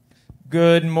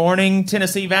Good morning,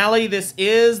 Tennessee Valley. This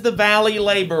is the Valley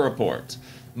Labor Report.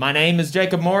 My name is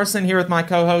Jacob Morrison, here with my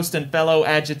co-host and fellow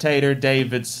agitator,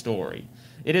 David Story.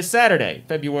 It is Saturday,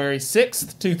 February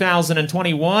 6th,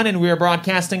 2021, and we are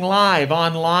broadcasting live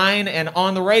online and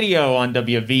on the radio on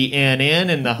WVNN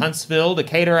in the Huntsville,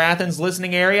 Decatur, Athens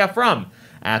listening area from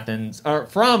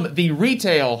the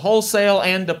Retail, Wholesale,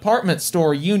 and Department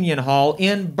Store Union Hall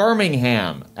in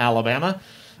Birmingham, Alabama.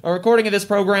 A recording of this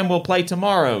program will play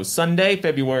tomorrow, Sunday,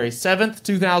 February 7th,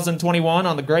 2021,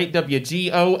 on the great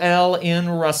WGOL in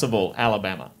Russellville,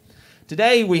 Alabama.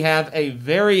 Today, we have a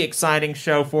very exciting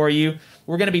show for you.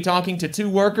 We're going to be talking to two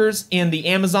workers in the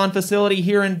Amazon facility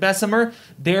here in Bessemer,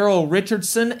 Daryl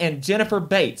Richardson and Jennifer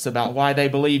Bates, about why they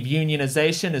believe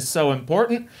unionization is so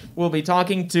important. We'll be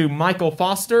talking to Michael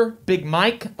Foster, Big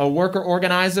Mike, a worker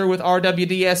organizer with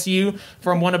RWDSU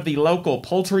from one of the local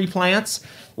poultry plants.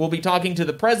 We'll be talking to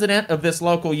the president of this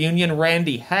local union,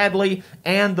 Randy Hadley,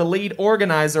 and the lead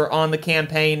organizer on the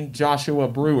campaign, Joshua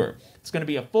Brewer. It's going to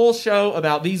be a full show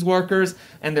about these workers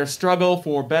and their struggle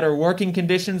for better working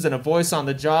conditions and a voice on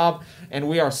the job, and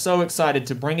we are so excited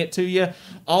to bring it to you.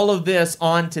 All of this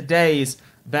on today's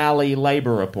Valley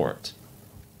Labor Report.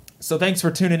 So thanks for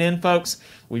tuning in, folks.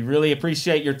 We really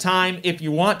appreciate your time. If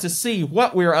you want to see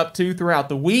what we're up to throughout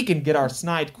the week and get our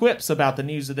snide quips about the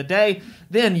news of the day,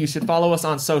 then you should follow us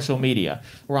on social media.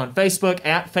 We're on Facebook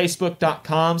at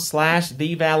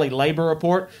facebook.com/The Valley Labor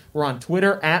Report. We're on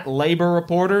Twitter at Labor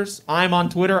Reporters. I'm on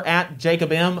Twitter at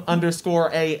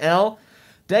JacobM_AL.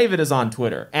 David is on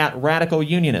Twitter at Radical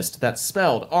Unionist. That's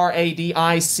spelled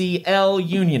RADICL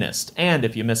Unionist. And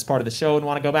if you missed part of the show and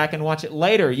want to go back and watch it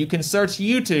later, you can search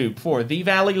YouTube for The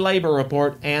Valley Labor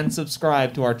Report and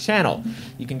subscribe to our channel.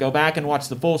 You can go back and watch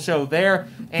the full show there,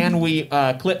 and we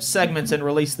clip segments and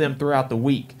release them throughout the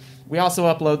week. We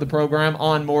also upload the program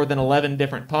on more than 11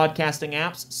 different podcasting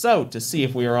apps, so to see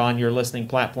if we are on your listening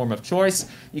platform of choice,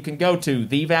 you can go to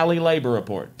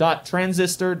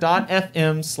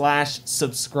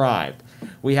thevalleylaborreport.transistor.fm/subscribe.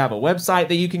 We have a website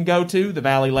that you can go to,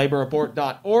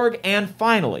 thevalleylaborreport.org, and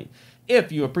finally,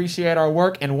 if you appreciate our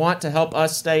work and want to help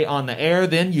us stay on the air,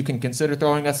 then you can consider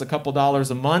throwing us a couple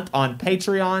dollars a month on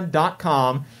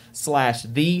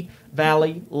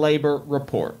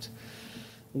patreon.com/thevalleylaborreport.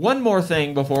 One more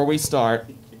thing before we start.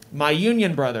 My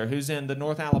union brother, who's in the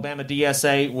North Alabama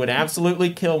DSA, would absolutely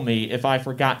kill me if I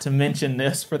forgot to mention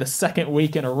this for the second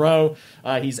week in a row.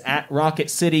 He's at Rocket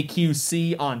City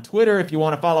QC on Twitter if you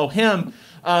want to follow him.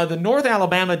 The North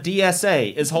Alabama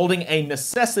DSA is holding a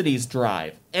necessities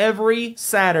drive every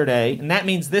Saturday, and that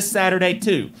means this Saturday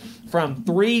too, from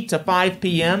 3 to 5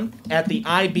 p.m. at the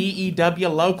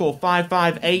IBEW Local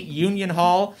 558 Union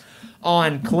Hall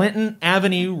on Clinton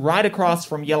Avenue, right across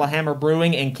from Yellowhammer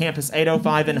Brewing and Campus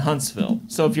 805 in Huntsville.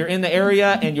 So if you're in the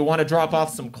area and you want to drop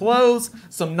off some clothes,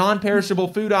 some non-perishable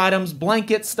food items,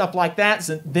 blankets, stuff like that,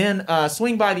 then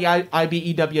swing by the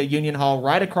IBEW Union Hall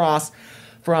right across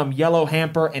from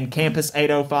Yellowhammer and Campus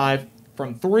 805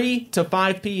 from 3 to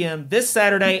 5 p.m. this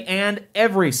Saturday and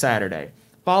every Saturday.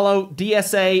 Follow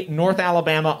DSA North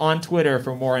Alabama on Twitter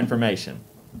for more information.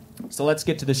 So let's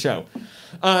get to the show.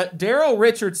 Daryl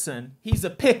Richardson, he's a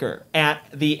picker at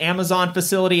the Amazon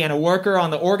facility and a worker on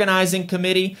the organizing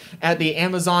committee at the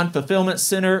Amazon Fulfillment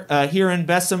Center here in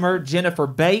Bessemer. Jennifer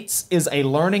Bates is a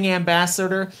learning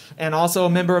ambassador and also a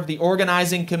member of the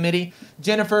organizing committee.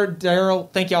 Jennifer,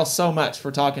 Daryl, thank y'all so much for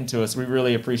talking to us. We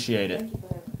really appreciate it.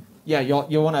 Yeah,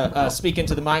 you want to speak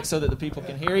into the mic so that the people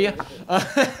can hear you?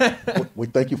 We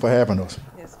thank you for having us.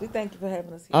 Yes, we thank you for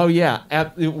having us here. Oh, yeah.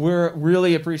 We're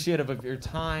really appreciative of your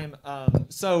time.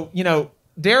 So,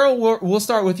 Daryl, we'll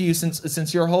start with you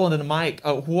since you're holding the mic.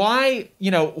 Why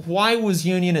was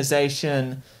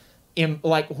unionization,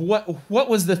 what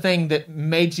was the thing that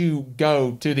made you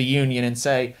go to the union and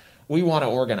say, we want to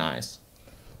organize?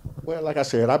 Well, like I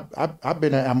said, I've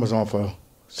been at Amazon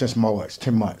since March,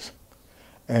 10 months.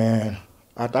 And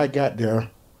after I got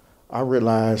there, I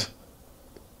realized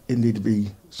it needed to be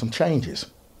some changes.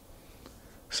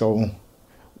 So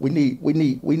we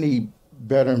need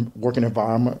better working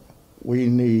environment. We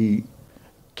need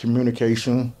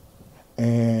communication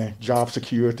and job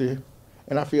security.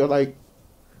 And I feel like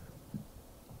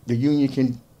the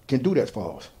union can do that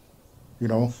for us,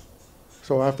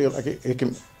 So I feel like it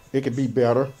could be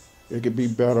better. It could be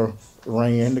better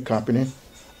ran, the company.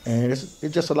 And it's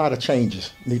just a lot of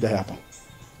changes need to happen.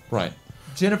 Right.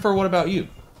 Jennifer, what about you?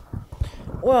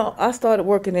 Well, I started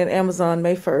working at Amazon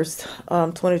May 1st,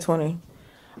 2020.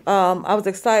 I was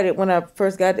excited when I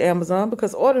first got to Amazon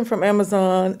because ordering from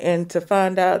Amazon and to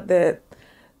find out that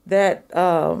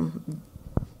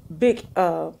big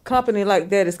company like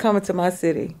that is coming to my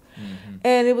city. Mm-hmm.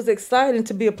 And it was exciting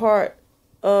to be a part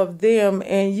of them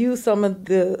and use some of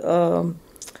the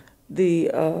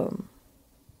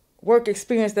work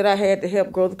experience that I had to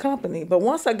help grow the company. But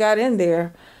once I got in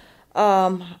there,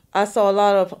 I saw a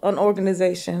lot of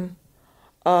unorganization,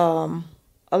 a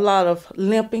lot of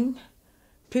limping.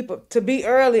 People, to be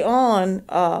early on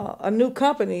a new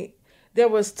company, there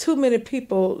was too many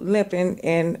people limping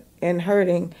and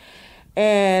hurting.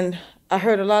 And I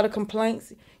heard a lot of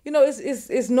complaints. You know,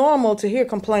 it's normal to hear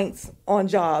complaints on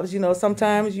jobs. You know,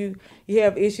 sometimes you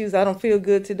have issues. I don't feel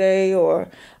good today, or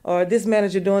this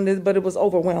manager doing this, but it was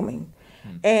overwhelming.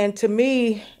 And to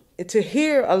me, to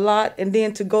hear a lot and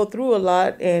then to go through a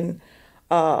lot and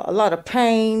a lot of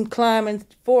pain, climbing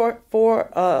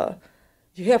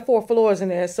you have 4 floors in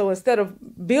there. So instead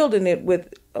of building it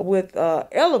with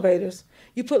elevators,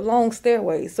 you put long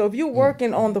stairways. So if you're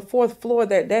working on the 4th floor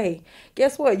that day,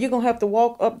 guess what? You're going to have to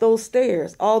walk up those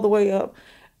stairs all the way up.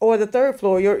 Or the 3rd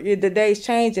floor, the day's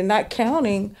changing, not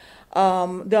counting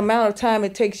the amount of time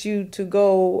it takes you to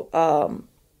go.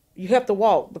 You have to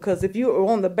walk, because if you're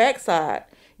on the back side,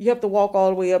 you have to walk all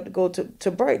the way up to go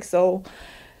to break. So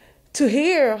to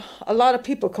hear a lot of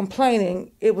people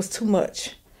complaining, it was too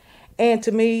much. And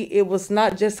to me, it was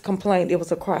not just complaint, it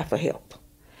was a cry for help.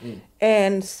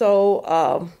 And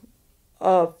so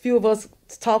a few of us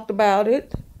talked about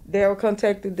it. Daryl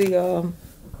contacted the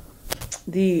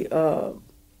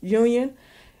union,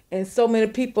 and so many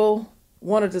people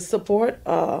wanted to support.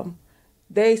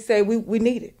 They say we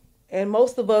need it. And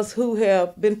most of us who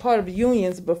have been part of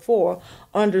unions before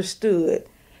understood.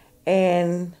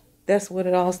 And that's when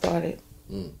it all started.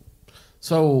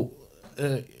 So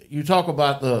you talk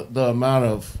about the amount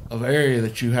of area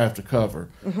that you have to cover,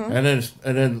 and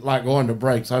then like going to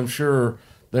breaks. I'm sure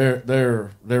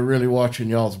they're really watching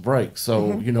y'all's breaks.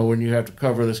 So you know, when you have to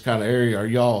cover this kind of area, are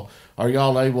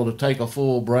y'all able to take a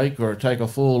full break or take a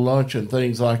full lunch and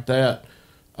things like that?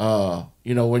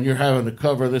 You know, when you're having to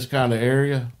cover this kind of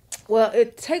area. Well,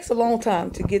 it takes a long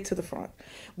time to get to the front.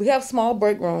 We have small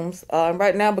break rooms.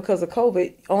 Right now, because of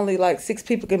COVID, only like 6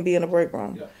 people can be in a break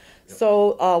room. Yeah.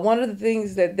 So one of the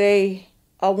things that they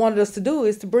wanted us to do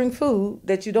is to bring food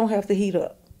that you don't have to heat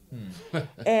up.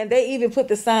 And they even put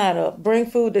the sign up, bring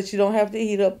food that you don't have to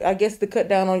heat up, I guess to cut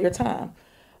down on your time.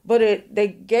 But they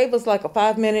gave us like a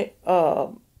 5-minute,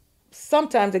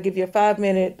 sometimes they give you a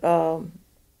 5-minute...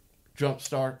 jump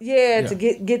start. Yeah, to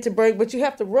get to break, but you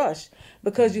have to rush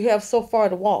because you have so far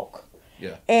to walk.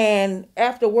 Yeah. And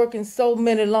after working so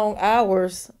many long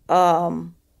hours,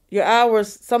 your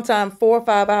hours, sometimes 4 or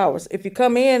 5 hours. If you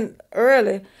come in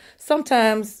early,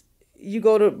 sometimes you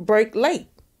go to break late.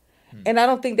 And I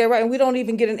don't think they're right. And we don't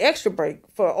even get an extra break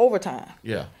for overtime.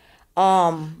 Yeah.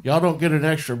 Y'all don't get an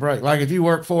extra break. Like if you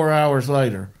work 4 hours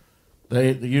later,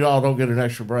 you all don't get an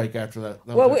extra break after that.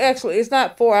 Well, it's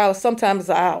not 4 hours. Sometimes it's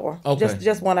an hour. Okay.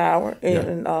 Just 1 hour.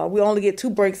 And we only get 2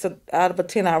 breaks out of a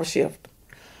 10-hour shift.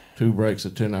 2 breaks, a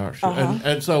 10-hour shift.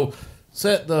 And so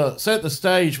set the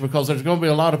stage, because there's going to be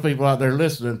a lot of people out there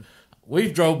listening.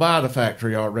 We've drove by the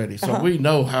factory already, so we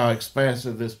know how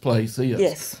expansive this place is.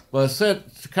 Yes. But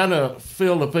kind of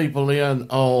fill the people in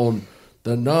on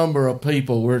the number of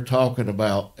people we're talking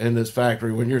about in this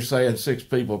factory when you're saying 6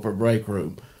 people per break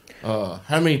room. How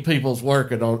many people's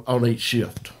working on each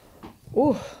shift?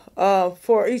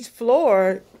 For each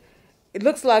floor, it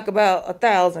looks like about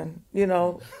 1,000. You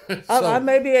know, I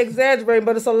may be exaggerating,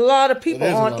 but it's a lot of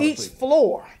people on each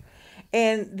floor,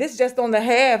 and this just on the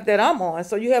half that I'm on.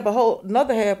 So you have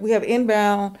another half. We have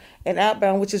inbound and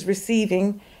outbound, which is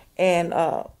receiving, and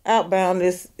outbound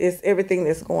is everything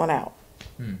that's going out.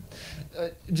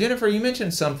 Jennifer, you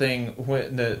mentioned something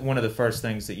one of the first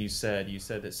things that you said. You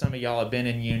said that some of y'all have been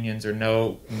in unions or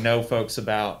know folks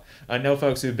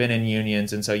who've been in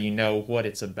unions, and so you know what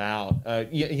it's about.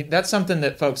 That's something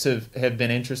that folks have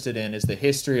been interested in, is the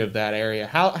history of that area.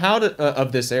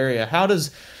 Of this area? How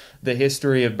does the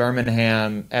history of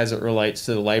Birmingham, as it relates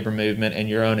to the labor movement and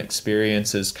your own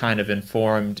experiences, kind of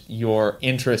informed your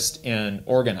interest in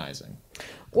organizing?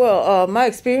 Well, my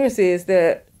experience is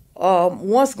that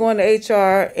once going to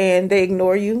HR and they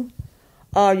ignore you,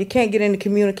 you can't get into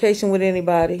communication with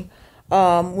anybody.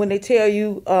 When they tell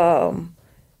you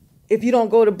if you don't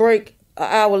go to break an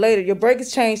hour later, your break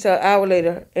is changed to an hour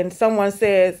later, and someone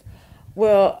says,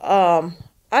 well,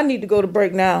 I need to go to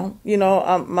break now. You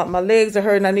know, my legs are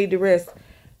hurting, I need to rest.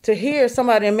 To hear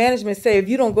somebody in management say, if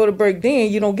you don't go to break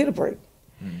then, you don't get a break.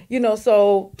 You know,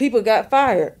 so people got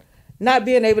fired, not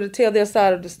being able to tell their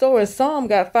side of the story. Some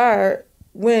got fired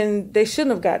when they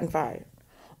shouldn't have gotten fired,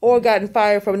 or gotten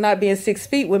fired for not being 6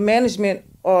 feet when management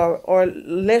or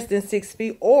less than 6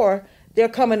 feet, or they're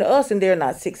coming to us and they're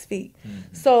not 6 feet.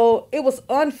 So it was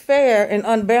unfair and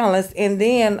unbalanced. And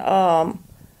then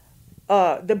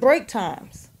the break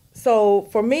times. So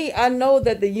for me, I know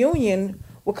that the union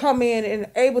will come in and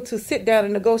able to sit down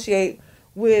and negotiate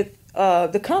with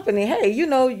the company. Hey,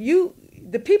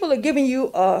 the people are giving you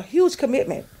a huge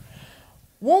commitment.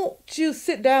 Won't you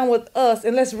sit down with us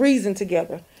and let's reason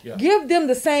together? Yeah. Give them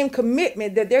the same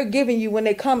commitment that they're giving you when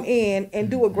they come in and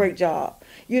do a great job.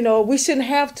 We shouldn't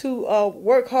have to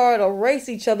work hard or race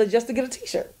each other just to get a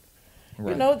T-shirt.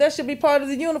 Right. That should be part of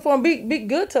the uniform. Be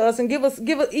good to us and give us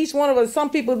each one of us. Some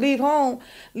people leave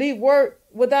work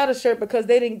without a shirt because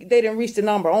they didn't reach the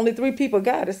number. Only 3 people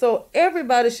got it. So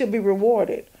everybody should be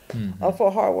rewarded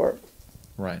for hard work.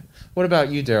 Right. What about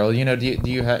you, Daryl?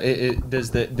 Do you have does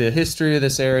the history of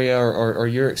this area or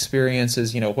your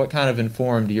experiences? What kind of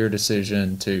informed your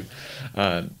decision to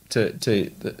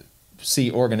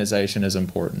see organization as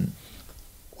important?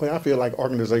 Well, I feel like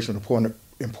organization is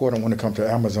important when it comes to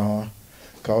Amazon,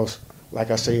 because,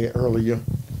 like I said earlier,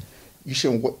 you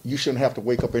shouldn't have to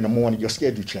wake up in the morning, your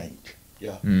schedule change.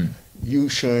 Yeah. You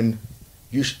shouldn't.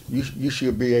 You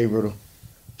should be able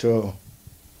to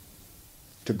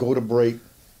go to break.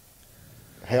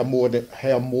 Have more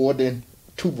than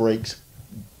 2 breaks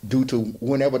due to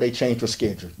whenever they change your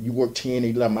schedule. You work 10,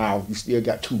 11 hours, you still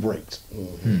got 2 breaks.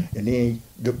 And then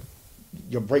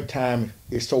your break time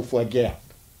is so far gap.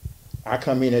 I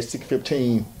come in at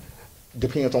 6:15,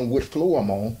 depends on which floor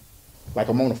I'm on. Like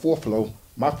I'm on the 4th floor,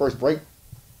 my first break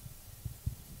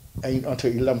ain't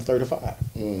until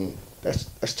 11:35.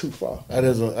 That's too far.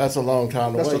 That's a long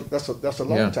time to wait. That's a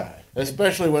long time.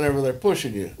 Especially whenever they're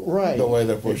pushing you. Right. The way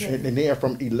they're pushing. And then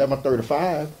from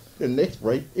 11:35, the next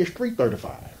break is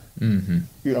 3:35.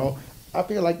 I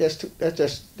feel like that's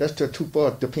just too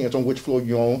far. Depends on which floor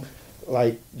you're on.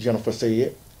 Like Jennifer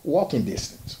said, walking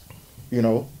distance.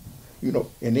 And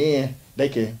then they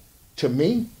can. To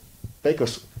me, they could.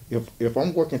 If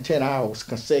I'm working 10 hours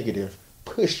consecutive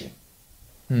pushing.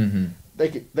 They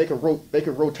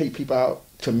could rotate people out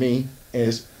to me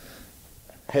as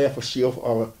half a shift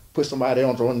or put somebody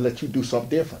else on and let you do something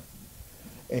different.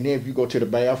 And then if you go to the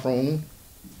bathroom,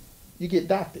 you get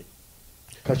doctored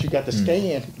because you got to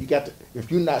scan. If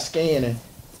you're not scanning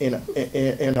in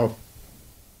a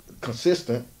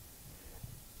consistent,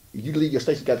 you leave your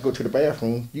station. Got to go to the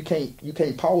bathroom. You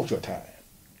can't pause your time.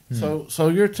 So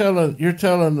you're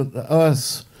telling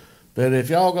us that if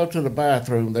y'all go to the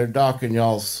bathroom, they're docking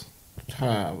y'all's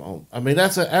time.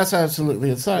 That's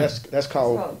absolutely insane. That's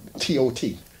called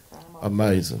TOT.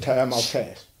 Amazing. Time off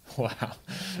task. Wow,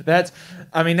 that's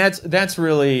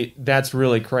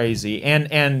really crazy.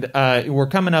 And we're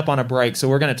coming up on a break, so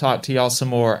we're going to talk to y'all some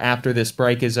more after this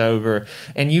break is over.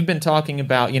 And you've been talking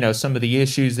about some of the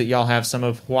issues that y'all have, some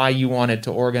of why you wanted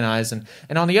to organize, and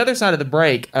on the other side of the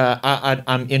break,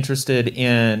 I'm interested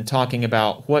in talking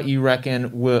about what you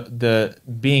reckon the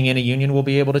being in a union will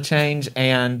be able to change,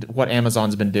 and what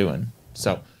Amazon's been doing.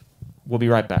 So we'll be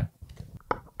right back.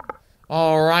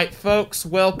 All right, folks,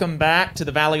 welcome back to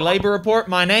the Valley Labor Report.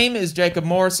 My name is Jacob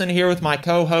Morrison, here with my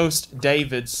co-host,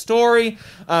 David Story.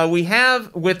 We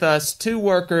have with us 2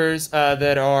 workers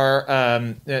that are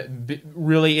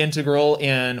really integral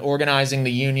in organizing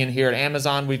the union here at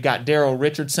Amazon. We've got Daryl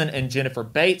Richardson and Jennifer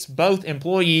Bates, both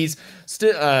employees,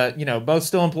 both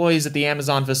still employees at the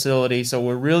Amazon facility. So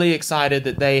we're really excited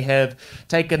that they have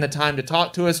taken the time to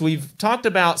talk to us. We've talked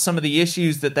about some of the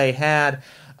issues that they had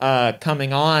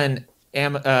coming on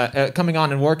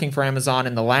and working for Amazon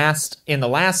in the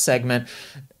last segment.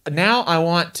 Now I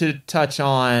want to touch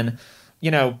on,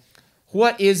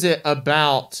 what is it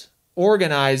about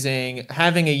organizing,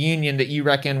 having a union that you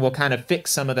reckon will kind of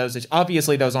fix some of those issues?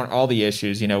 Obviously, those aren't all the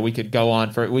issues. We could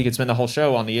spend the whole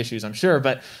show on the issues, I'm sure.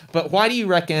 But why do you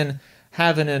reckon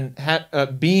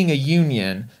being a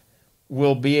union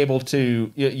you'll be able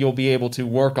to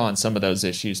work on some of those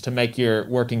issues to make your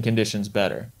working conditions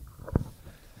better?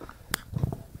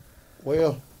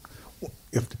 Well,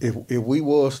 if we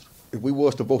was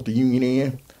to vote the union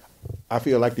in, I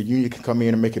feel like the union can come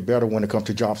in and make it better when it comes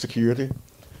to job security.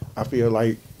 I feel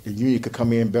like the union could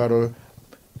come in better,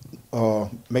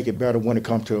 make it better when it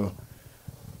comes to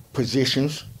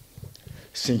positions,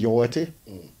 seniority,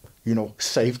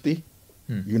 safety,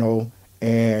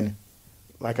 and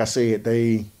like I said,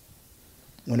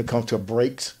 when it comes to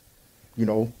breaks,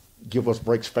 give us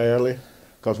breaks fairly.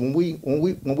 Because when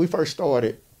we first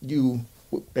started,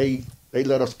 they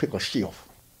let us pick a shift.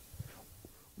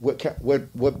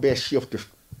 What best shift is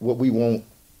what we want,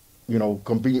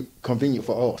 convenient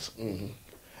for us. Mm-hmm.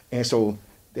 And so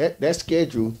that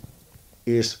schedule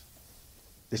is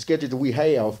the schedule that we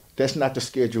have. That's not the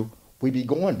schedule we be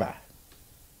going by.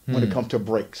 when it comes to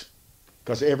breaks.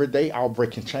 Because every day our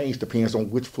break can change, depends on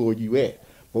which floor you at.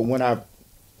 But when I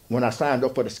signed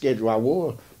up for the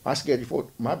schedule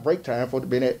my break time would have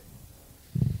been at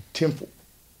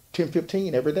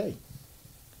 10:15 every day.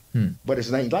 But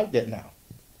it ain't like that now.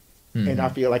 And I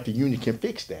feel like the union can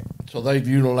fix that. So they've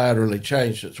unilaterally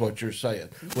changed it, is what you're saying,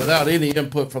 without any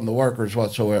input from the workers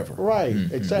whatsoever. Right,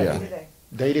 exactly. Yeah.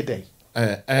 Day to day.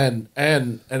 And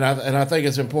I think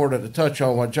it's important to touch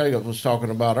on what Jacob was talking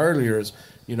about earlier is,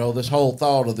 this whole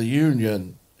thought of the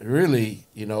union really,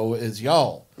 is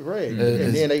y'all. Right.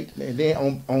 And then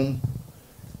on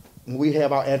when we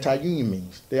have our anti-union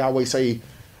meetings, they always say,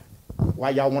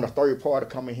 why y'all want a third party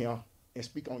to come in here and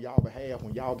speak on y'all behalf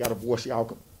when y'all got a voice,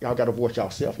 y'all got a voice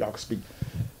yourself, y'all can speak.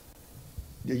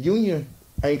 The union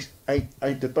ain't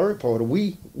the third party.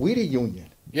 We the union.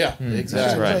 Yeah,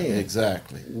 exactly. Right.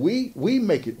 Exactly. We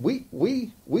make it. We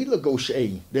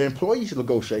negotiate. The employees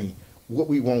negotiate what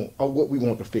we want or what we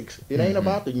want to fix. It ain't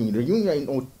about the union. The union ain't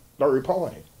no third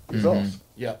party. It's us.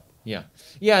 Yep.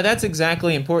 Yeah, that's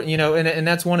exactly important, and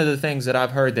that's one of the things that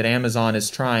I've heard that Amazon is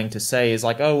trying to say is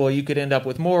like, oh, well, you could end up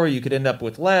with more, you could end up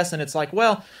with less, and it's like,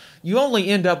 well, you only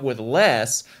end up with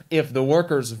less if the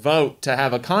workers vote to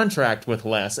have a contract with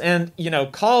less. And,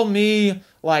 call me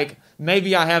like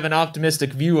maybe I have an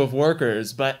optimistic view of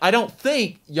workers, but I don't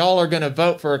think y'all are going to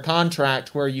vote for a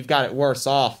contract where you've got it worse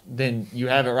off than you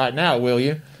have it right now, will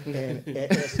you? And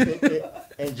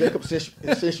Jacob, since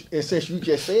you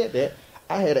just said that,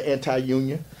 I had an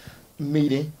anti-union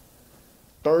meeting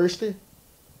Thursday,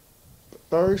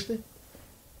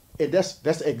 and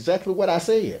that's exactly what I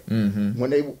said. When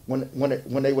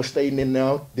they were stating in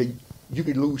there that you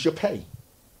could lose your pay,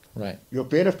 right? Your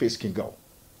benefits can go,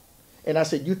 and I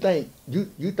said, you think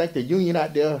the union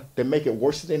out there that make it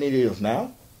worse than it is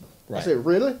now? Right. I said,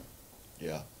 really?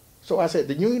 Yeah. So I said,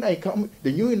 the union ain't coming.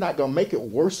 The union not gonna make it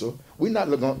worse. We're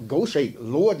not gonna negotiate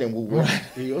lower than we were.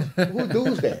 Who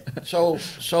does that? So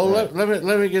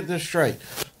let me get this straight.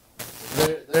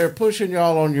 They're pushing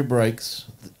y'all on your breaks.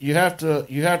 You have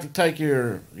to take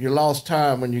your lost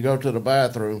time when you go to the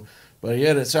bathroom. But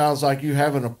yet it sounds like you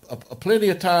having a plenty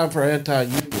of time for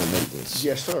anti-union meetings.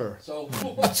 Yes, sir. So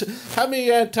how many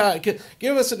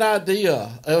give us an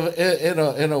idea of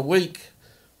in a week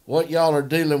what y'all are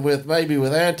dealing with, maybe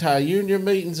with anti-union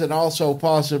meetings, and also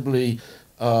possibly,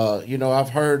 I've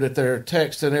heard that they're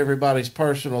texting everybody's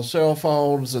personal cell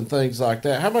phones and things like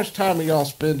that. How much time are y'all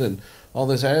spending on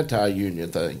this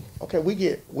anti-union thing? Okay, we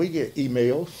get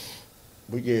emails,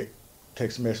 we get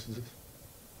text messages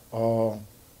about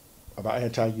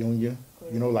anti-union.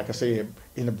 Like I said,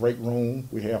 in the break room,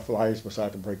 we have flyers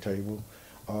beside the break table.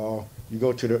 You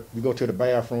go to the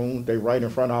bathroom. They right in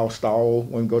front of our stall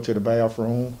when we go to the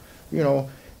bathroom.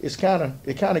 It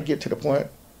kind of get to the point.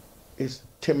 It's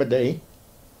timidate,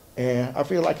 and I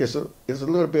feel like it's a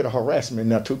little bit of harassment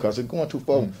now too, because it's going too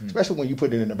far, especially when you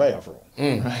put it in the bathroom.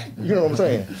 Right. You know what I'm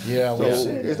saying? Yeah. So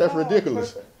it's that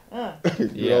ridiculous.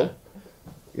 Yeah.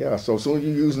 So as soon as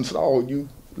you using stall, you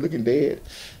looking dead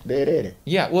at it.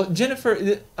 Yeah, well,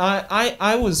 Jennifer, I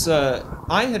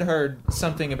had heard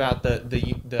something about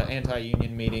the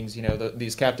anti-union meetings,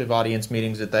 these captive audience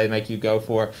meetings that they make you go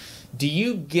for. Do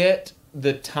you get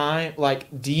the time,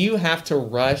 do you have to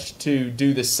rush to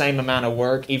do the same amount of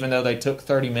work even though they took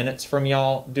 30 minutes from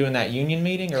y'all doing that union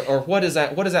meeting, or what does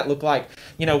that look like?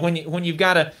 When you've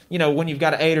got a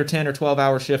 8 or 10 or 12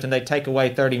 hour shift and they take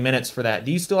away 30 minutes for that,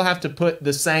 do you still have to put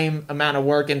the same amount of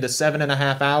work into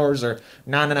 7.5 hours or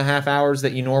 9.5 hours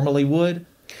that you normally would?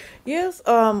 Yes,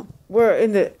 I'm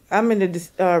in the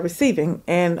receiving,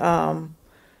 and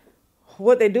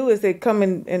what they do is they come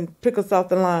in and pick us off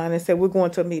the line and say, we're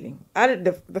going to a meeting.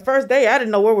 The first day, I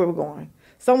didn't know where we were going.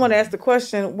 Someone asked the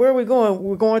question, where are we going?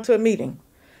 We're going to a meeting.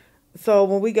 So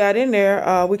when we got in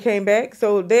there, we came back.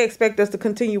 So they expect us to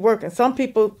continue working. Some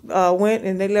people went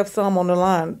and they left some on the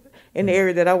line in the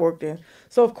area that I worked in.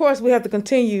 So, of course, we have to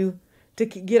continue to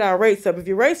get our rates up. If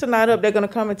your rates are not up, they're going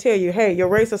to come and tell you, hey, your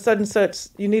rates are such and such.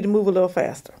 You need to move a little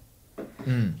faster.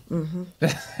 And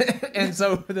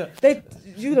so they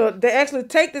actually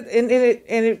take it,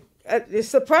 and it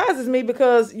surprises me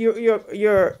because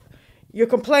you're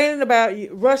complaining about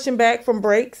rushing back from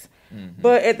breaks,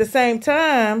 but at the same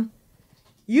time,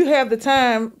 you have the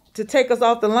time to take us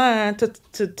off the line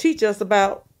to teach us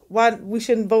about why we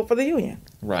shouldn't vote for the union.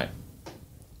 Right.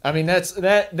 I mean,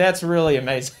 that's really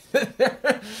amazing.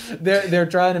 they're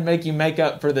trying to make you make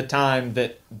up for the time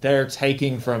that they're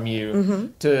taking from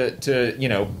you to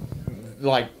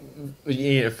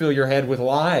fill your head with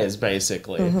lies,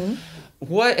 basically.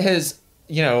 What has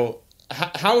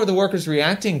how are the workers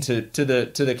reacting to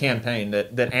the campaign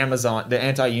that Amazon, the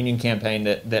anti-union campaign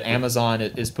that Amazon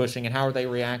is pushing, and how are they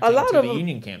reacting to the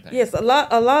union campaign? Yes, a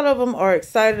lot of them are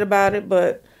excited about it,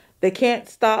 but they can't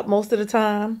stop most of the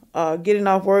time getting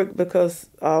off work because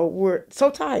we're so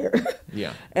tired.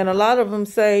 Yeah. And a lot of them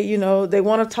say, they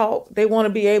want to talk. They want to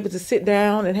be able to sit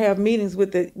down and have meetings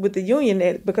with the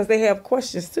union because they have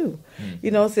questions too.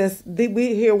 Since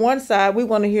we hear one side, we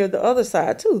want to hear the other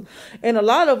side too. And a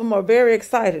lot of them are very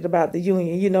excited about the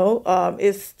union.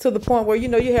 It's to the point where,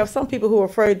 you have some people who are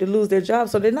afraid to lose their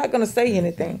jobs, so they're not going to say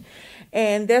anything.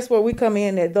 And that's where we come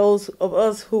in, at those of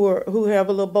us who have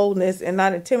a little boldness and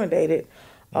not intimidated.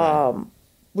 Right.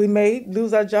 We may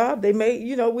lose our job. They may,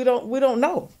 we don't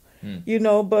know.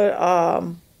 But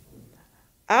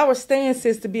our stance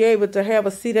is to be able to have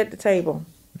a seat at the table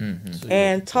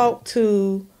and talk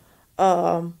to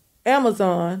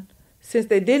Amazon. Since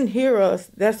they didn't hear us,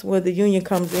 that's where the union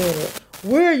comes in.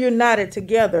 We're united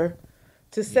together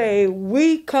to say,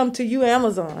 we come to you,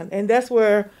 Amazon. And that's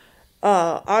where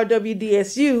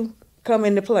RWDSU come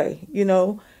into play.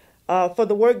 For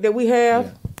the work that we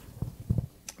have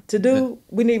to do,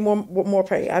 we need more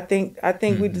pay. I think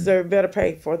we deserve better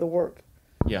pay for the work.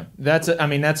 Yeah, that's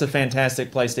a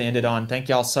fantastic place to end it on. Thank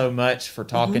y'all so much for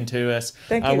talking to us.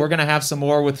 Thank you. We're going to have some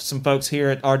more with some folks here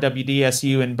at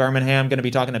RWDSU in Birmingham. Going to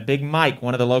be talking to Big Mike,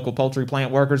 one of the local poultry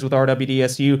plant workers with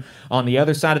RWDSU, on the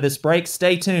other side of this break.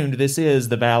 Stay tuned. This is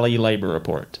the Valley Labor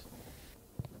Report.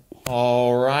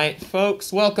 All right,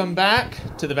 folks, welcome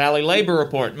back to the Valley Labor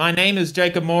Report. My name is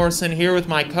Jacob Morrison, here with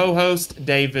my co-host,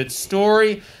 David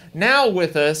Story. Now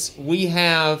with us, we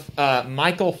have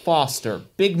Michael Foster,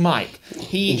 Big Mike.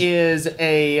 He is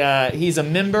he's a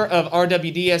member of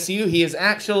RWDSU. He is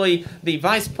actually the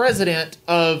vice president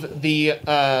of the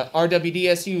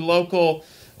RWDSU local,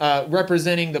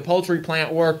 representing the poultry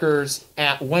plant workers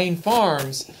at Wayne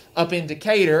Farms up in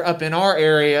Decatur, up in our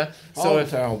area. So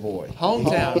hometown boy.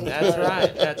 Hometown. That's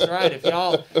right. That's right.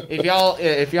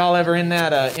 If y'all ever in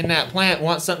that plant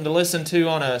want something to listen to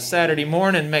on a Saturday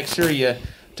morning, make sure you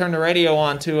turn the radio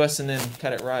on to us and then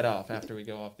cut it right off after we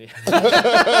go off the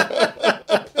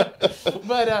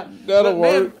That'll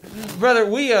work. Man, brother,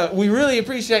 we really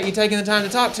appreciate you taking the time to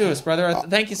talk to us, brother.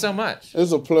 Thank you so much.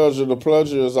 It's a pleasure. The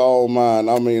pleasure is all mine.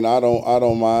 I mean, I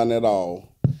don't mind at all.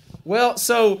 Well,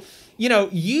 so you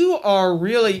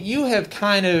have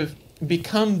kind of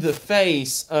become the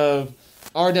face of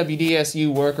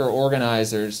RWDSU worker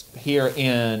organizers here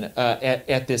in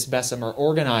at this Bessemer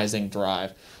organizing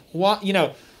drive.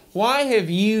 Why have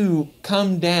you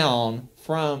come down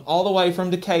from all the way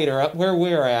from Decatur, up where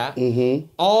we're at,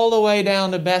 all the way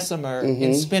down to Bessemer,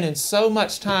 and spending so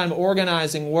much time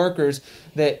organizing workers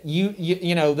that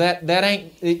that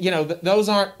ain't those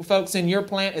aren't folks in your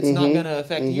plant. It's not going to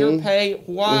affect your pay.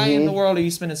 Why in the world are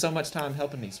you spending so much time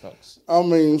helping these folks? I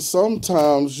mean,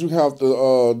 sometimes you have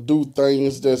to do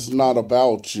things that's not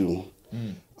about you.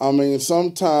 I mean,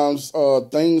 sometimes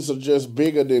things are just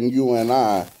bigger than you and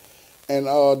I. And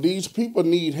these people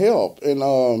need help.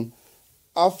 And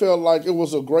I felt like it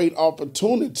was a great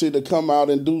opportunity to come out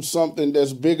and do something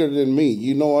that's bigger than me.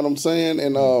 You know what I'm saying?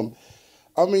 And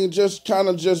I mean, just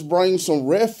bring some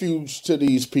refuge to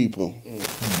these people.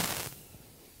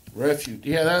 Refuge.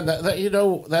 Yeah,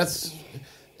 that's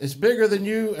it's bigger than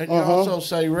you, and you also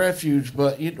say refuge.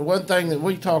 But one thing that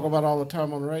we talk about all the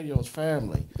time on the radio is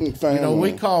family. Family.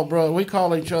 We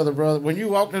call each other brother. When you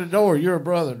walk in the door, you're a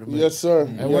brother to me. Yes, sir.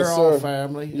 And we're all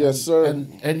family. Yes, sir.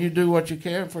 And you do what you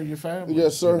can for your family.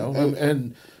 Yes, sir.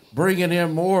 And bringing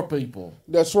in more people.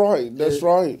 That's right. That's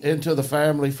right. Into the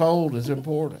family fold is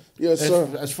important. Yes, sir.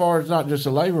 As far as not just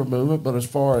the labor movement, but as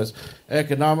far as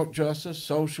economic justice,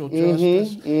 social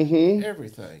justice,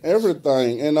 everything.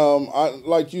 Everything. And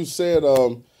like you said,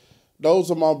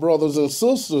 those are my brothers and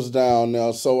sisters down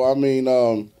there. So I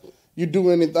mean, you do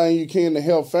anything you can to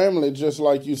help family, just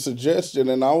like you suggested.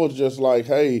 And I was just like,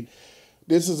 hey,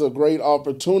 this is a great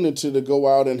opportunity to go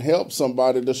out and help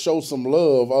somebody, to show some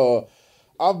love.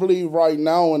 I believe right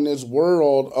now in this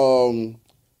world,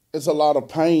 it's a lot of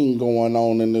pain going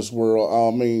on in this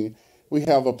world. I mean, we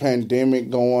have a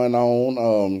pandemic going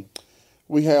on.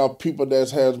 We have people that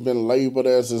has been labeled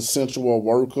as essential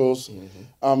workers.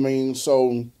 I mean,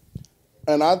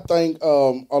 and I think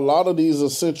a lot of these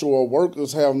essential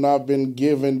workers have not been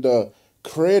given the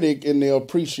credit and the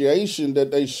appreciation that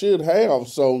they should have.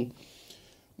 So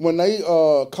when they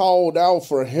called out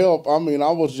for help, I mean,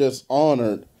 I was just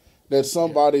honored that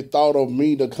somebody thought of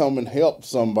me to come and help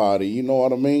somebody. You know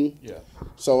what I mean? Yeah.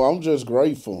 So I'm just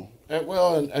grateful. And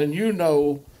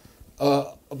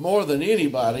more than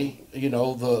anybody,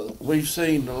 we've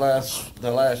seen the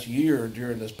last year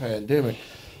during this pandemic,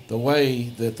 the way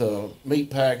that the meat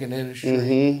packing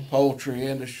industry, poultry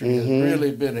industry has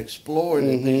really been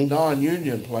exploited. These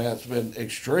non-union plants have been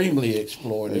extremely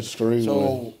exploited. Extremely.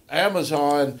 So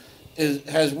Amazon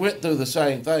has went through the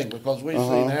same thing, because we've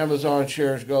seen Amazon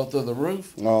shares go through the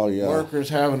roof. Oh, yeah. Workers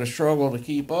having to struggle to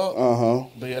keep up,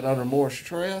 being under more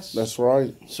stress. That's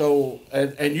right. So,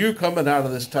 and you coming out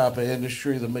of this type of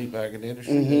industry, the meatpacking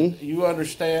industry, you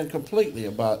understand completely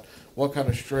about what kind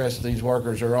of stress these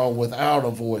workers are on without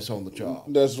a voice on the job.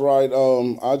 That's right.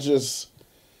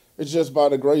 It's just by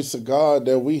the grace of God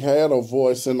that we had a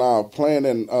voice in our plant,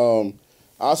 and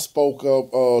I spoke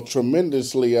up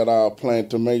tremendously at our plant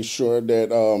to make sure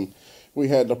that we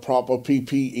had the proper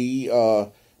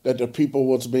PPE, that the people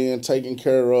was being taken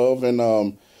care of. And,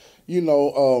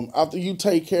 after you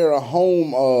take care of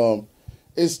home,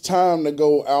 it's time to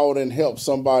go out and help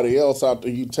somebody else after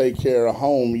you take care of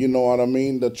home, you know what I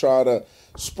mean, to try to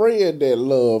spread that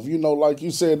love. Like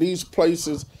you said, these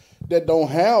places that don't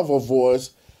have a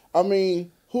voice, I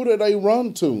mean, who do they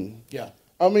run to? Yeah.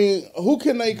 I mean, who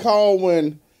can they call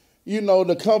when,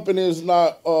 the company is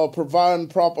not providing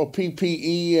proper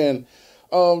PPE and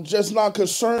just not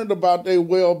concerned about their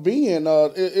well-being?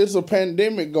 It's a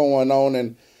pandemic going on.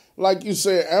 And like you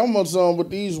said, Amazon, with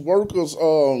these workers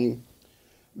are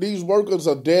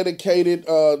dedicated.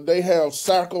 They have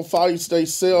sacrificed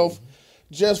themselves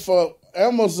just for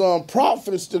Amazon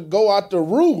profits to go out the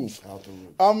roof.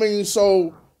 I mean,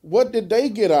 so what did they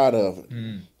get out of it?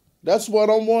 That's what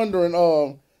I'm wondering.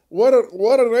 What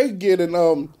are they getting?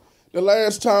 The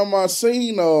last time I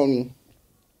seen,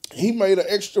 he made an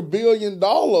extra $1 billion in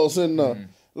the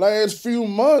last few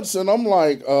months, and I'm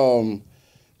like,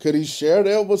 could he share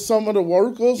that with some of the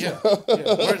workers? Yeah.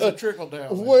 Where's the trickle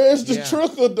down? Where's the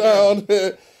trickle down?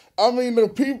 I mean, the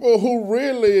people who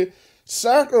really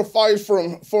sacrificed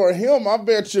for him, I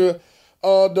bet you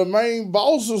the main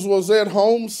bosses was at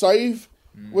home safe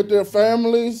with their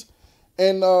families,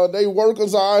 and they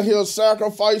workers are out here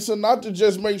sacrificing not to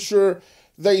just make sure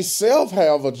they self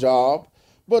have a job,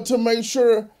 but to make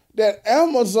sure that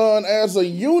Amazon as a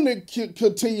unit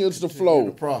continues to flow.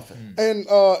 To profit. And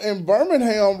in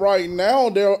Birmingham right now,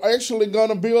 they're actually going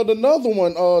to build another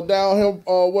one down here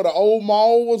where the old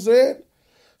mall was at.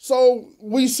 So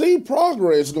we see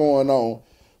progress going on.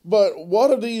 But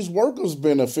what are these workers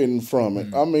benefiting from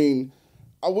it? I mean,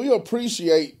 we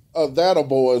appreciate that a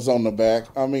boys on the back.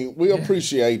 I mean, we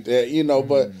appreciate that,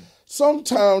 but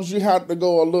sometimes you have to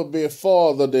go a little bit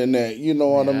farther than that, you know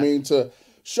what I mean, to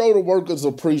show the workers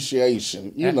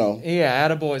appreciation, Yeah,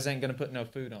 attaboys ain't going to put no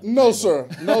food on the No, table. sir.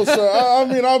 No, sir. I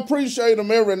mean, I appreciate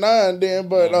them every now and then,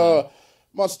 but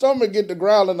my stomach get the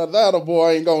growling of that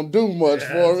boy ain't going to do much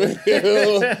for me.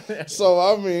 So,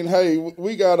 I mean, hey,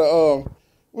 we got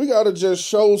to just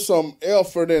show some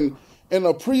effort and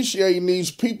appreciating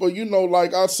these people.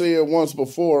 Like I said once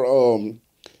before,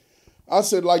 I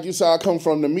said, like you said, I come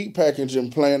from the meat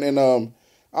packaging plant, and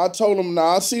I told them, now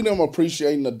I see them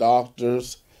appreciating the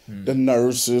doctors, the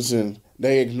nurses, and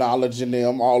they acknowledging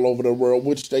them all over the world,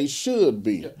 which they should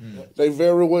be. They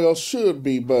very well should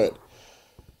be, but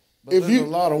if there's a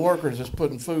lot of workers that's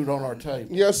putting food on our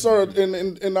table. Yes, sir,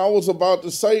 and I was about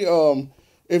to say,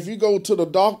 if you go to the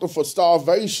doctor for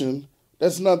starvation,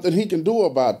 there's nothing he can do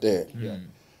about that.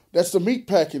 That's the meat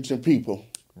packaging people.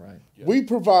 Right. We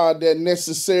provide that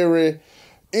necessary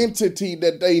entity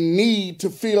that they need to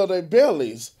fill their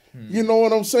bellies. You know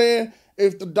what I'm saying?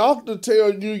 If the doctor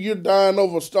tells you you're dying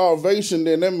over starvation,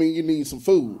 then that means you need some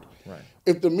food. Right.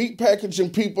 If the meat packaging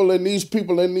people and these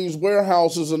people in these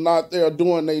warehouses are not there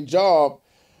doing their job,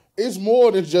 it's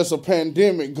more than just a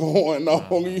pandemic going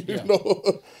on, you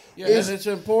know. Yeah, and it's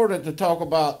important to talk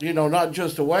about, not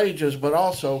just the wages, but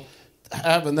also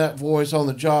having that voice on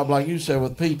the job, like you said,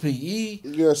 with PPE.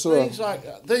 Yes, sir. Things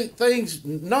like things,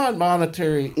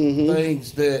 non-monetary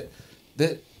things that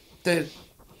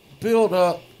build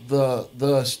up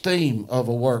the esteem of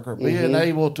a worker, being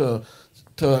able to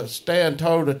stand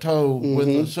toe to toe with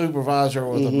the supervisor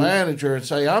or the manager and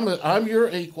say, I'm your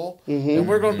equal, and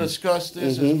we're going to discuss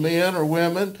this as men or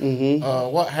women,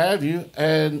 what have you,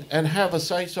 and have a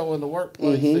say so in the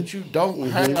workplace that you don't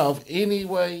have any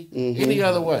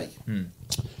other way.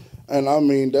 And I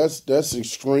mean that's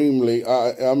extremely.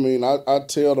 I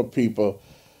tell the people,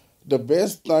 the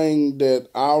best thing that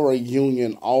our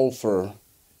union offer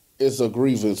is a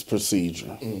grievance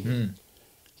procedure.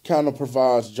 Kind of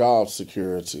provides job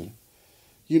security,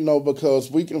 because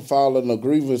we can file a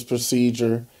grievance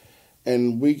procedure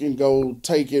and we can go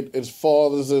take it as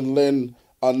far as and let an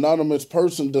anonymous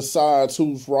person decides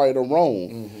who's right or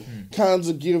wrong. kinds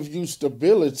of give you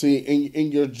stability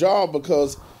in your job,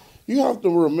 because you have to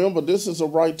remember this is a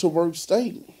right to work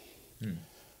state.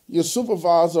 Your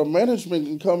supervisor or management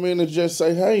can come in and just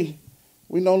say, hey,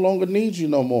 we no longer need you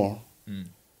no more.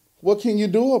 What can you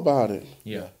do about it?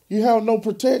 Yeah. You have no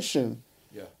protection.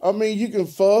 Yeah. I mean, you can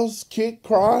fuss, kick,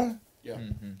 cry. Yeah.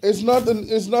 It's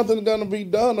nothing going to be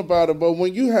done about it. But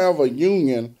when you have a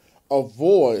union, a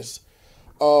voice,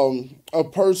 a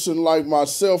person like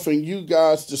myself and you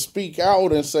guys to speak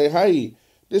out and say, hey,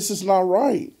 this is not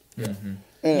right.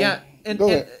 And go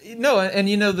ahead. And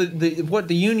you know what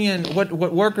the union, what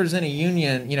workers in a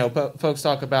union, you know, folks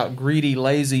talk about greedy,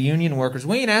 lazy union workers.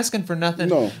 We ain't asking for nothing.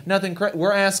 No.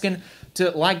 We're asking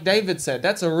to, like David said,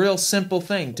 that's a real simple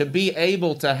thing, to be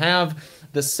able to have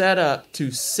the setup to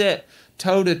sit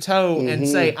toe to toe and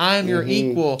say, I'm your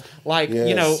equal. Like,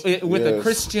 you know, with a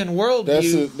Christian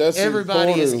worldview, that's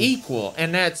everybody is important. equal.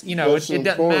 And that's, you know, it doesn't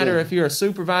important. matter if you're a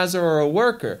supervisor or a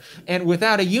worker. And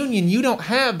without a union, you don't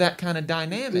have that kind of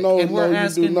dynamic. No, and we're you do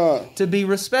asking not. to be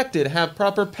respected, have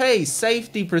proper pay,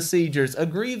 safety procedures, a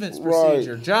grievance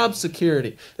procedure, job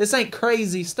security. This ain't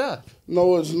crazy stuff.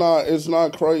 No, it's not. It's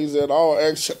not crazy at all.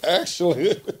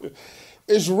 Actually,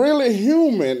 it's really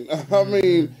human. I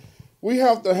mean, we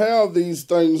have to have these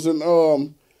things, and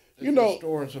you know,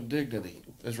 restoring some dignity.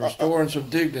 It's restoring some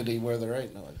dignity where there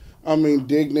ain't none. I mean,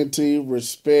 dignity,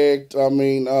 respect. I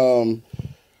mean,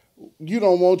 you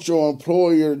don't want your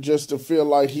employer just to feel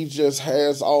like he just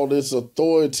has all this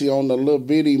authority on the little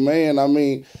bitty man. I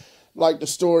mean, like the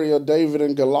story of David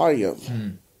and Goliath.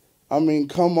 I mean,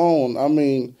 come on. I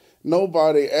mean,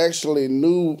 nobody actually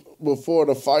knew before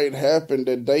the fight happened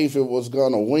that David was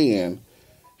going to win.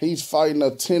 He's fighting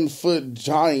a 10-foot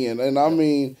giant. And I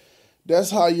mean, that's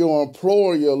how your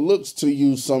employer looks to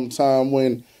you sometime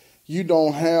when you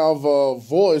don't have a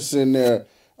voice in there.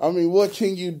 I mean, what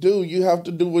can you do? You have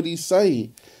to do what he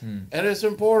say. And it's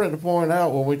important to point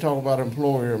out when we talk about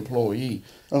employer-employee,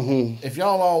 if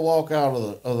y'all all walk out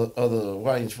of the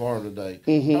Wayne's farm today,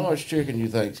 how much chicken you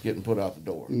think's getting put out the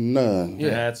door? None. Yeah,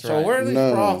 that's right. So where are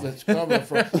these profits coming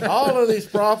from? All of these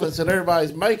profits that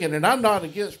everybody's making, and I'm not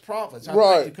against profits.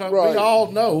 I think we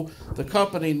all know the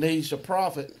company needs a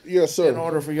profit in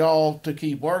order for y'all to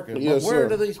keep working. But where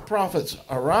do these profits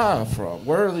arrive from?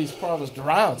 Where are these profits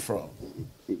derived from?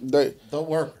 The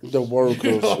workers. The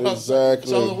workers, exactly.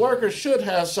 So the workers should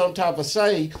have some type of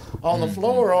say on the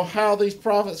floor on how these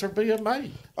profits are being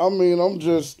made. I mean, I'm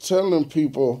just telling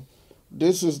people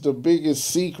this is the biggest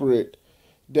secret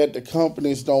that the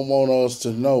companies don't want us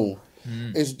to know.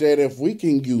 Is that if we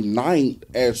can unite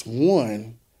as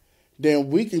one, then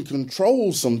we can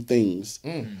control some things.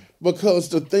 Because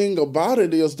the thing about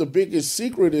it is, the biggest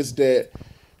secret is that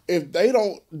if they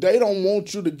don't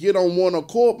want you to get on one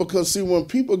accord, because see, when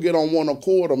people get on one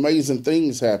accord, amazing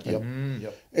things happen.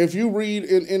 If you read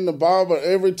in the Bible,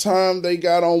 every time they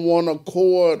got on one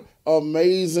accord,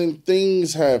 amazing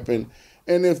things happen.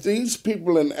 And if these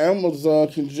people in Amazon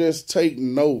can just take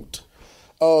note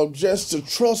of just to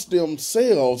trust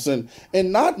themselves and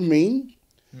not me,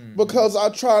 because I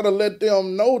try to let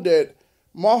them know that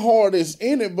my heart is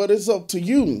in it, but it's up to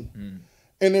you.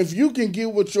 And if you can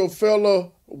get with your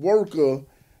fellow worker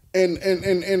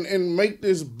and make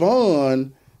this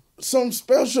bond, something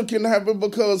special can happen,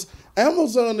 because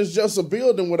Amazon is just a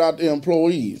building without the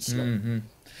employees.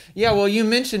 Yeah, well, you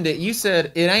mentioned it. You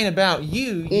said it ain't about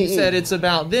you. You said it's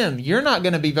about them. You're not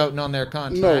going to be voting on their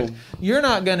contract. No. You're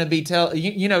not going to be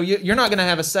you're not going to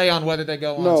have a say on whether they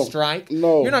go on strike.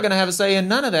 No. You're not going to have a say in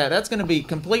none of that. That's going to be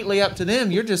completely up to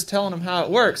them. You're just telling them how it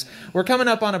works. We're coming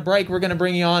up on a break. We're going to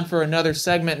bring you on for another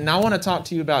segment, and I want to talk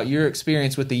to you about your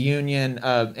experience with the union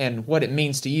and what it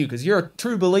means to you, because you're a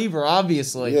true believer,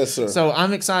 obviously. Yes, sir. So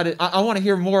I'm excited. I want to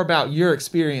hear more about your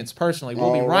experience personally.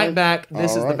 We'll be right back.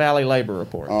 This is the Valley Labor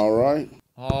Report.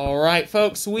 All right,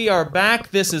 folks, we are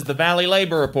back. This is the Valley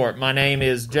Labor Report. My name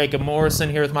is Jacob Morrison,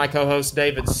 here with my co-host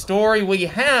David Story. We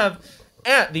have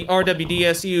at the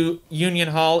RWDSU Union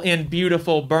Hall in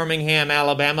beautiful Birmingham,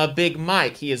 Alabama, Big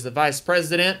Mike. He is the vice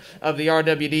president of the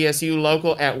RWDSU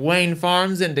local at Wayne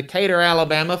Farms in Decatur,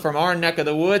 Alabama, from our neck of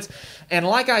the woods. And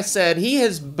like I said, he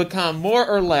has become more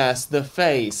or less the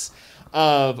face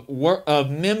of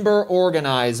member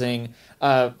organizing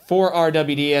for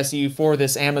RWDSU for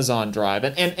this Amazon drive.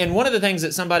 And one of the things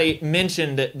that somebody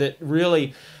mentioned that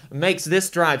really makes this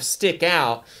drive stick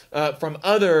out from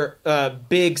other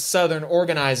big Southern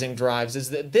organizing drives is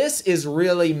that this is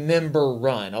really member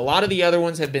run. A lot of the other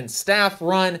ones have been staff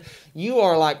run. You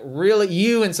are like really,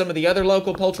 you and some of the other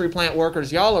local poultry plant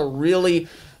workers, y'all are really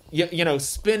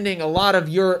spending a lot of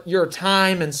your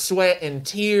time and sweat and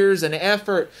tears and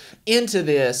effort into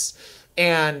this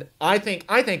And I think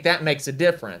that makes a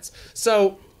difference.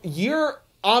 So you're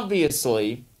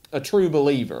obviously a true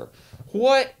believer.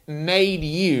 What made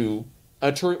you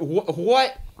a true?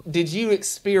 What did you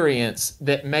experience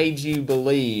that made you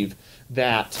believe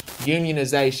that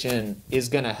unionization is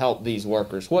going to help these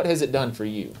workers? What has it done for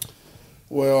you?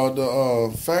 Well,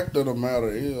 the fact of the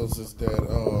matter is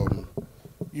that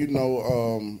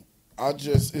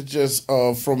it's just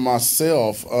from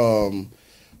myself.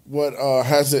 What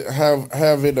has it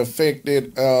have it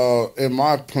affected in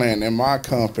my plant, in my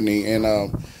company, and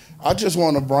I just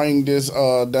want to bring this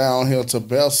down here to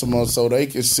Bessemer so they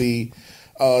can see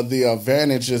the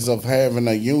advantages of having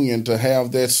a union, to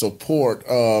have that support,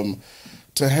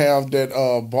 to have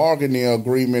that bargaining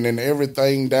agreement and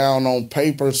everything down on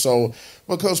paper. So,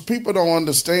 because people don't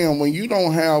understand, when you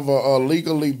don't have a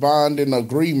legally binding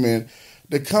agreement,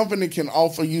 the company can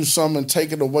offer you something and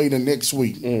take it away the next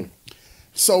week.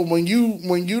 So when you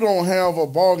don't have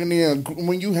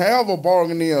when you have a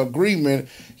bargaining agreement,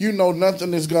 you know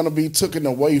nothing is going to be taken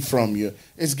away from you.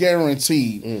 It's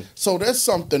guaranteed. So that's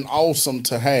something awesome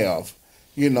to have,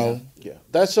 Yeah,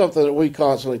 that's something that we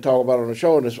constantly talk about on the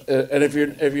show. And if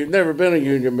you've never been a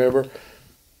union member,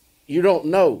 you don't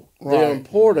know the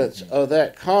importance of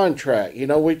that contract.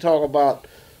 We talk about,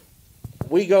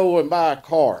 we go and buy a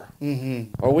car,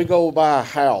 or we go buy a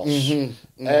house.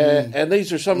 And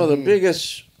these are some of the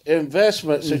biggest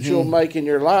investments that you'll make in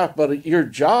your life. But your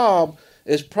job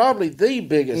is probably the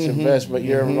biggest investment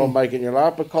you're ever going to make in your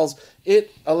life, because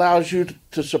it allows you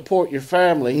to support your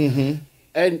family.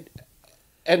 And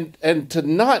to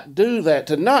not do that,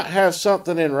 to not have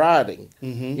something in writing,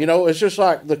 it's just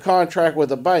like the contract with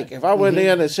the bank. If I went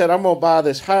in and said, I'm going to buy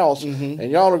this house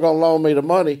and y'all are going to loan me the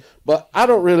money, but I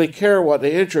don't really care what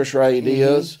the interest rate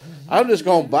is, I'm just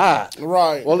going to buy it.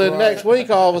 Right. Well, then next week,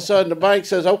 all of a sudden, the bank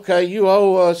says, okay, you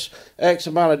owe us X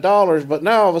amount of dollars, but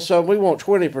now all of a sudden we want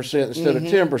 20% instead of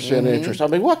 10% interest. I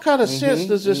mean, what kind of sense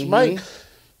does this make?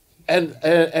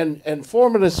 And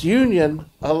forming this union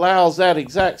allows that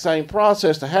exact same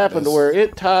process to happen, to where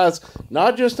it ties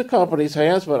not just the company's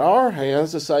hands, but our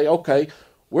hands, to say, okay,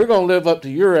 we're going to live up to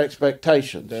your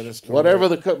expectations. That is correct.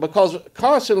 Whatever because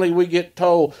constantly we get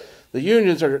told the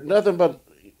unions are nothing but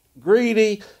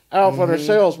greedy, out for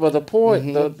themselves. But the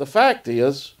point, the fact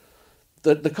is,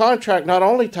 the contract not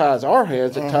only ties our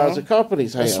hands, it ties the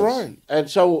company's hands. That's right. And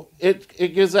so it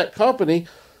gives that company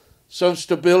some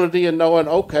stability in knowing,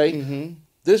 okay,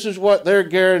 this is what they're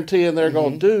guaranteeing they're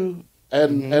going to do.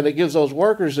 And it gives those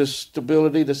workers this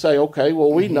stability to say, okay,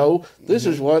 well, we know this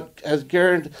is what has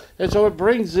guaranteed. And so it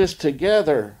brings this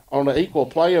together on an equal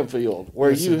playing field,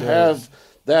 where you have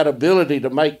that ability to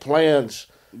make plans.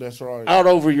 That's right. Out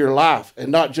over your life, and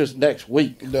not just next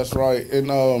week. That's right.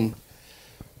 And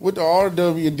with the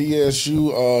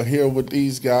RWDSU here with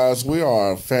these guys, we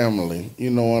are a family.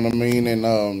 You know what I mean?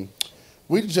 And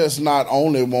we just not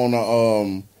only want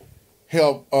to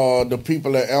help the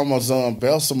people at Amazon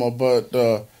Bessemer, but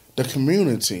the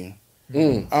community.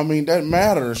 I mean, that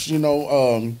matters.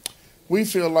 We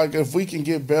feel like if we can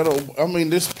get better, I mean,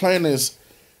 this plan is,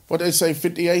 what they say,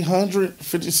 5,800,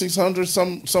 5,600,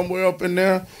 somewhere up in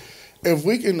there. If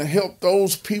we can help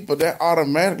those people, that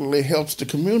automatically helps the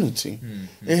community.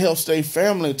 It helps their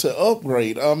family to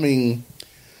upgrade. I mean,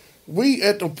 we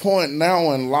at the point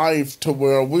now in life to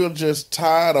where we're just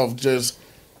tired of just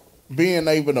being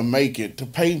able to make it, to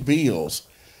pay bills.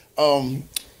 They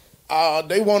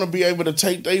want to be able to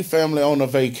take their family on a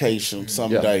vacation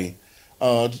someday.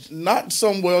 Not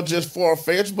somewhere just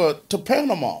far-fetched, but to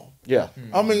Panama. Yeah.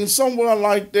 I mean, somewhere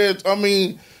like that, I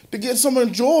mean, to get some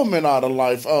enjoyment out of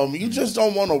life. You just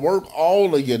don't want to work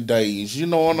all of your days, you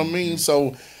know what I mean?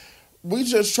 So we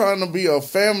just trying to be a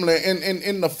family,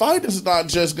 and the fight is not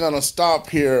just going to stop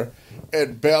here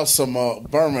at Bessemer,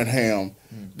 Birmingham.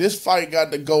 This fight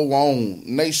got to go on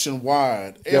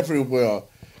nationwide, everywhere.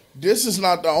 This is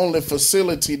not the only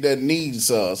facility that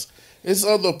needs us. It's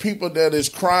other people that is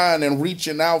crying and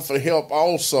reaching out for help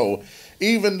also.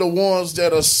 Even the ones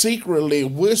that are secretly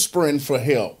whispering for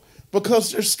help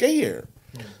because they're scared.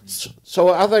 So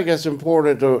I think it's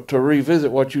important to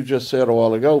revisit what you just said a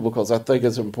while ago, because I think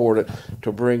it's important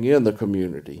to bring in the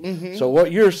community. So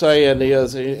what you're saying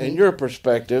is, in your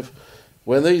perspective,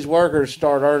 when these workers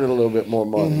start earning a little bit more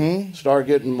money, start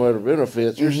getting more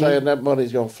benefits, you're saying that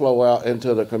money's going to flow out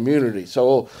into the community.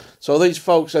 So these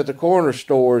folks at the corner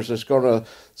stores is going to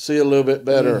see a little bit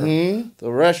better.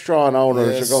 The restaurant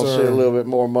owners are going to see a little bit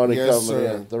more money coming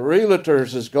in. The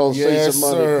realtors is going to see some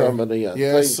money coming in.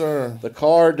 Yes, sir. The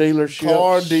car dealerships.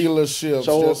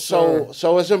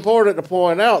 So it's important to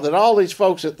point out that all these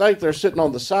folks that think they're sitting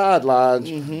on the sidelines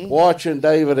watching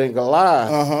David and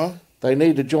Goliath, they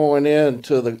need to join in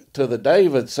to the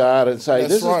David side and say,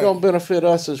 That's this right. is going to benefit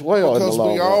us as well. Because in the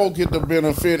long we run. all get the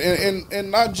benefit,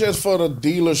 and not just for the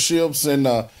dealerships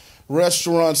and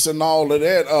restaurants and all of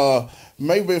that.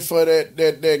 Maybe for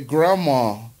that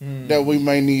grandma that we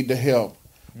may need to help,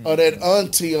 or that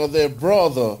auntie or that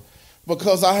brother,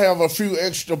 because I have a few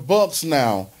extra bucks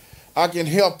now. I can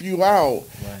help you out.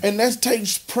 Right. And that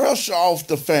takes pressure off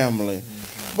the family.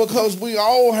 Because we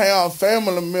all have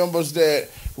family members that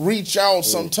reach out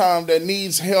sometime that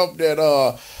needs help,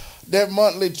 that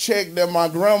monthly check that my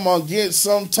grandma gets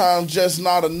sometimes just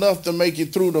not enough to make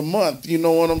it through the month. You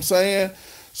know what I'm saying?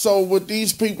 So with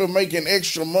these people making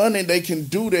extra money, they can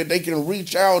do that. They can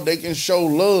reach out. They can show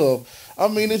love. I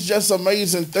mean, it's just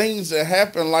amazing things that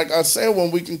happen, like I said,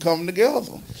 when we can come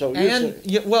together. So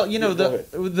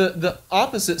the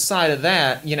opposite side of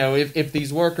that, if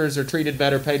these workers are treated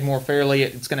better, paid more fairly,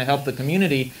 it's going to help the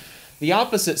community. The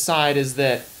opposite side is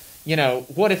that,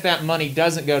 what if that money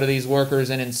doesn't go to these workers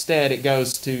and instead it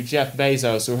goes to Jeff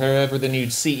Bezos or whoever the new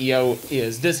CEO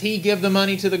is? Does he give the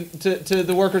money to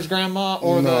the workers' grandma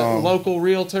or the local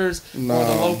realtors or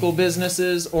the local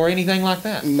businesses or anything like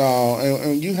that? No,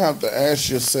 and you have to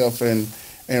ask yourself and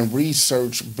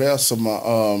research Bessemer.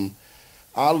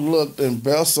 I looked, and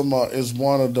Bessemer is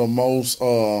one of the most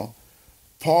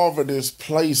povertiest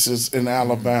places in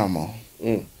Alabama.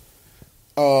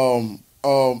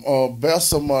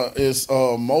 Bessemer is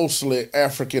mostly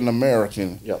African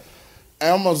American. Yep.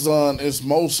 Amazon is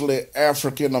mostly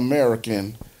African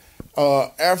American.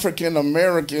 African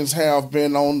Americans have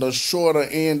been on the shorter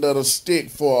end of the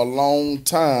stick for a long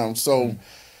time. So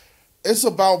it's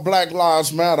about Black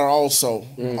Lives Matter also.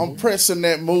 I'm pressing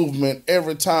that movement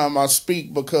every time I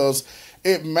speak because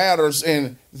it matters,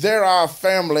 and they're our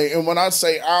family. And when I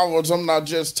say ours, I'm not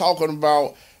just talking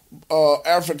about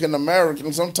African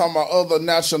Americans. I'm talking about other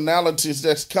nationalities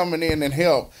that's coming in and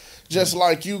help. Just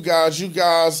like you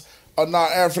guys are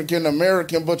not African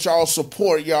American, but y'all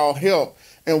support, y'all help,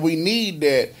 and we need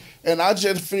that. And I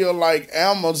just feel like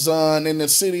Amazon in the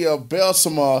city of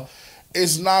Bessemer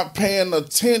is not paying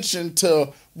attention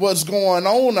to what's going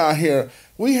on out here.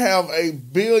 We have a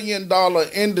 $1 billion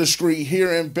industry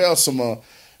here in Bessemer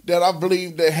that I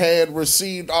believe that had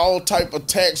received all type of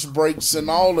tax breaks and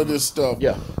all of this stuff.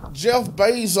 Yeah. Jeff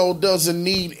Bezos doesn't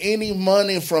need any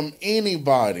money from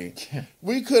anybody.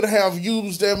 We could have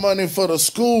used that money for the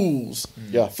schools,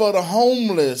 for the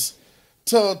homeless,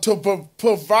 to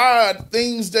provide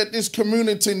things that this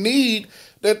community need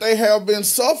that they have been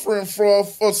suffering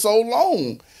for so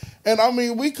long. And I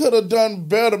mean, we could have done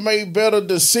better, made better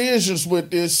decisions with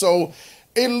this. So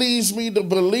it leads me to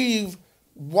believe,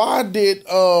 why did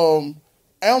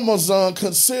Amazon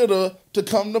consider to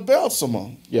come to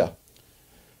Bessemer? Yeah.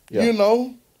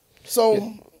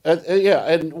 So...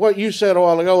 And what you said a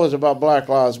while ago is about Black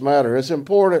Lives Matter. It's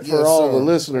important for all the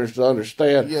listeners to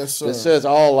understand. Yes, sir. It says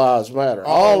all lives matter.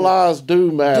 All lives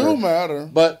do matter.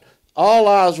 But all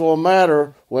lives will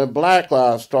matter when Black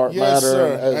lives start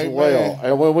mattering as well.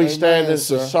 And when we stand in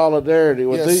solidarity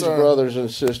with these brothers and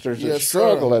sisters that's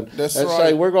struggling and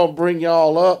say, we're going to bring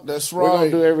y'all up. That's right. We're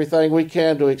going to do everything we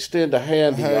can to extend a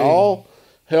hand to y'all,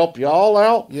 help y'all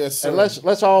out. Yes, sir. And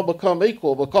let's all become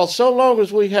equal, because so long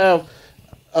as we have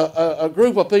a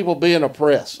group of people being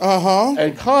oppressed.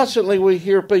 And constantly we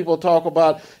hear people talk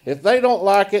about, if they don't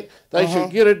like it, they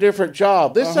should get a different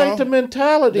job. This ain't the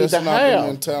mentality to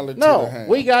have.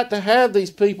 We got to have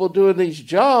these people doing these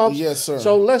jobs. Yes, sir.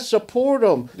 So let's support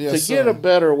them to get a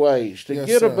better wage, to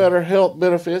get a better health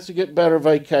benefits, to get better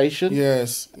vacation.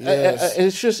 Yes.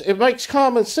 It's just, it makes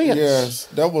common sense. Yes,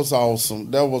 that was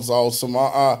awesome.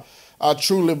 I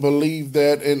truly believe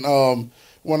that. And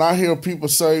when I hear people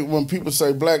say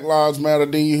Black Lives Matter,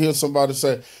 then you hear somebody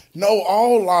say, no,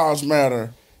 all lives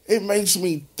matter. It makes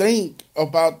me think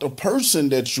about the person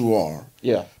that you are.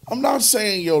 Yeah. I'm not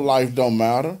saying your life don't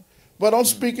matter, but I'm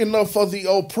speaking up for the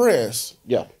oppressed.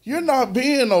 Yeah. You're not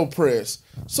being oppressed,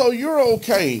 so you're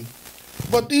okay.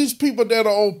 But these people that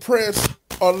are oppressed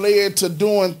are led to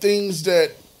doing things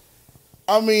that,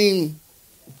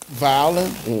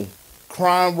 violent.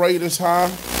 Crime rate is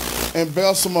high, and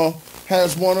Bessemer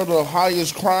has one of the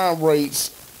highest crime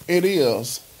rates it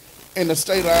is in the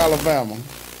state of Alabama.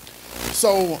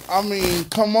 So,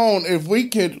 come on, if we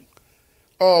could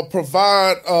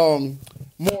provide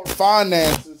more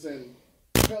finances and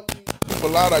help these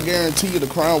people out, I guarantee you the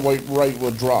crime rate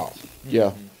will drop.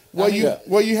 Yeah. Where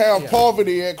you have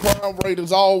poverty at, crime rate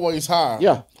is always high.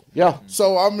 Yeah. Yeah.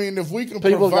 So, if we can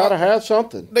people got to have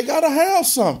something. They got to have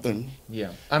something.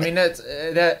 Yeah. That's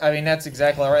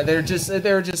exactly right. There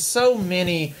are just so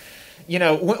many,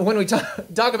 when we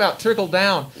talk about trickle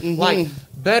down, like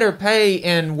better pay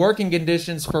and working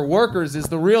conditions for workers is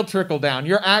the real trickle down.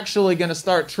 You're actually going to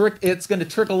start it's going to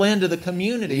trickle into the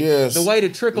community. Yes. The way to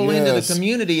trickle into the Yes.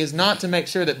 community is not to make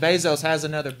sure that Bezos has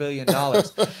another $1 billion.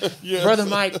 Yes. Brother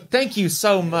Mike, thank you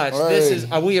so much. Hey. This is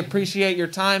we appreciate your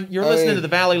time. You're listening to the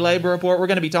Valley Labor Report. We're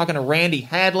going to be talking to Randy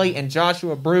Hadley and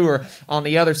Joshua Brewer on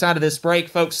the other side of this break.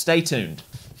 Folks, stay tuned.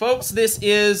 Folks, this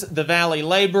is the Valley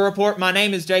Labor Report. My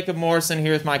name is Jacob Morrison,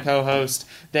 here with my co-host,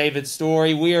 David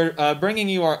Story. We are bringing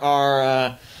you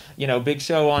our big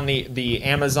show on the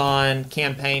Amazon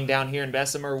campaign down here in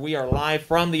Bessemer. We are live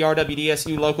from the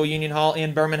RWDSU local union hall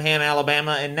in Birmingham,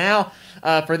 Alabama. And now,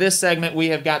 for this segment, we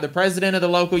have got the president of the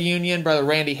local union, Brother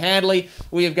Randy Hadley.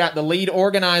 We have got the lead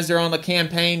organizer on the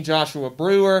campaign, Joshua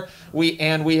Brewer. We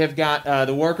have got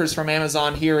the workers from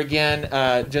Amazon here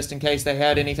again, just in case they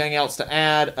had anything else to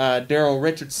add, Daryl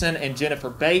Richardson and Jennifer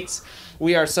Bates.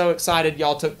 We are so excited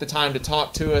y'all took the time to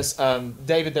talk to us.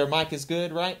 David, their mic is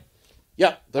good, right?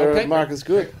 Yep, their Okay. mic is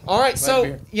good. All right,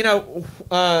 so,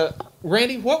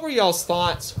 Randy, what were y'all's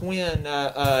thoughts when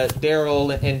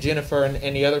Daryl and Jennifer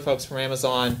and the other folks from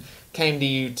Amazon came to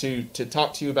you to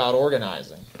talk to you about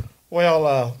organizing?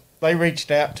 Well, they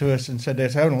reached out to us and said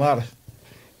there's having a lot of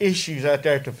issues out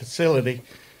there at the facility.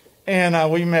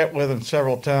 And we met with them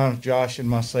several times, Josh and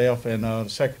myself and the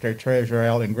Secretary-Treasurer,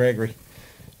 Alan Gregory.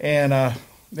 And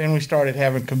then we started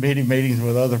having committee meetings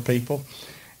with other people.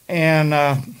 And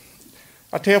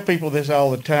I tell people this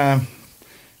all the time.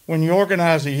 When you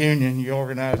organize a union, you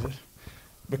organize it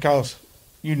because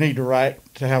you need the right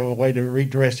to have a way to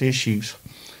redress issues,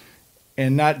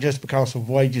 and not just because of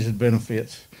wages and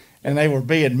benefits. And they were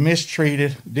being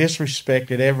mistreated,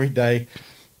 disrespected every day.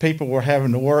 People were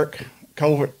having to work,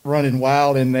 COVID running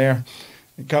wild in there.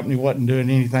 The company wasn't doing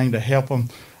anything to help them.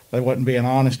 They wasn't being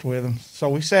honest with them. So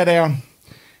we sat down,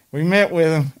 we met with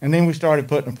them, and then we started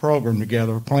putting a program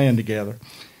together, a plan together.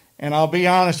 And I'll be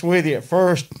honest with you, at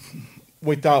first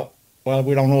we thought, well,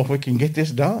 we don't know if we can get this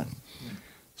done.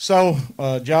 So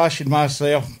Josh and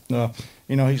myself,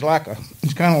 he's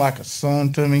kind of like a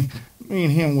son to me. Me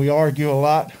and him, we argue a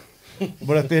lot,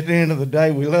 but at the end of the day,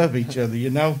 we love each other,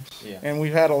 Yeah. And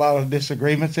we've had a lot of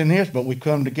disagreements in this, but we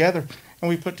come together and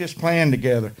we put this plan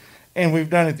together. And we've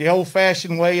done it the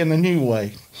old-fashioned way and the new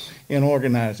way in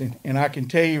organizing. And I can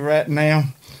tell you right now,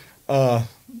 the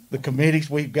committees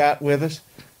we've got with us,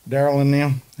 Daryl and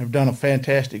them have done a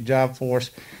fantastic job for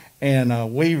us,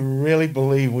 and we really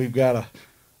believe we've got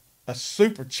a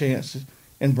super chance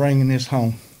in bringing this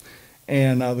home.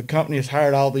 And the company has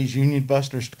hired all these union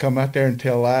busters to come out there and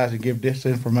tell lies and give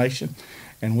disinformation,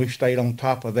 and we've stayed on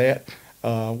top of that.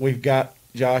 We've got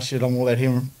Josh, and I'm going to let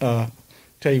him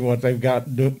tell you what they've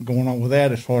got going on with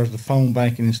that as far as the phone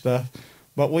banking and stuff.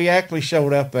 But we actually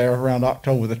showed up there around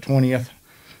October the 20th,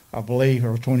 I believe,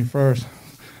 or 21st,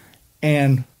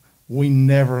 and we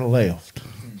never left.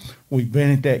 We've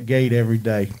been at that gate every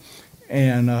day.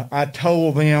 And I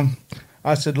told them,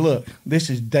 I said, look, this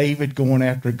is David going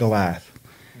after Goliath.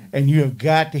 And you have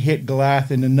got to hit Goliath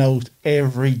in the nose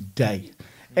every day.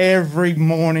 Every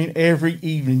morning, every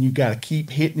evening, you got to keep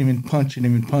hitting him and punching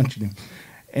him and punching him.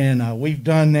 And we've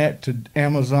done that to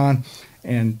Amazon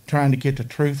and trying to get the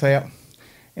truth out.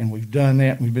 And we've done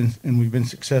that. We've been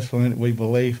successful in it, we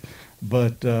believe.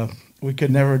 But we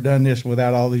could never have done this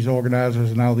without all these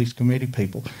organizers and all these committee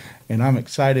people. And I'm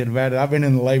excited about it. I've been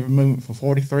in the labor movement for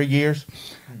 43 years.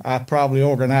 I probably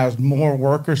organized more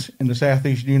workers in the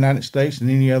southeastern United States than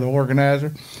any other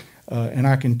organizer. And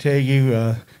I can tell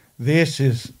you, this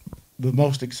is the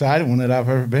most exciting one that I've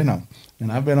ever been on.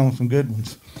 And I've been on some good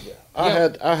ones. I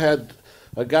had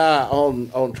a guy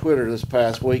on Twitter this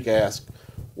past week ask,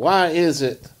 why is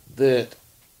it that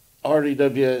RWDSU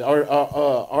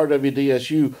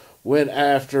went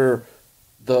after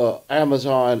the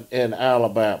Amazon in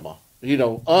Alabama?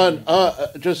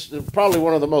 Just probably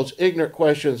one of the most ignorant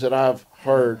questions that I've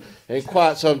heard in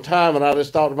quite some time. And I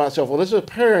just thought to myself, well, it's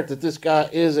apparent that this guy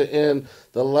isn't in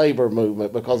the labor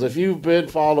movement, because if you've been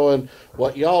following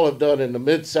what y'all have done in the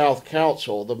Mid-South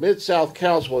Council, the Mid-South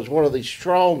Council is one of the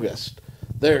strongest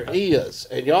there is.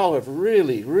 And y'all have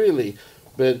really, really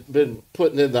been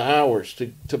putting in the hours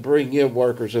to bring in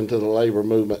workers into the labor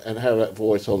movement and have that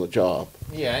voice on the job.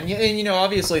 Yeah, and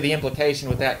obviously the implication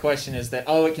with that question is that,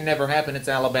 it can never happen, it's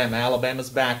Alabama. Alabama's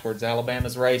backwards.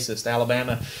 Alabama's racist.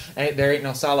 Alabama, there ain't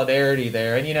no solidarity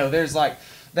there. And, there's like,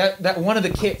 that one of the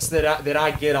kicks that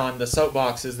I get on, the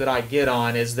soapboxes that I get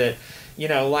on is that,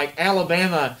 like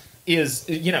Alabama is,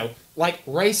 like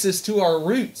racist to our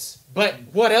roots. But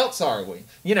what else are we?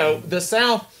 The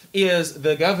South is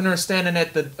the governor standing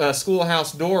at the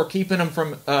schoolhouse door keeping them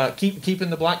from keeping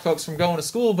the black folks from going to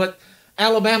school. But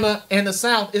Alabama and the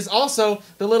South is also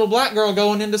the little black girl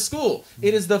going into school.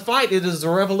 It is the fight. It is the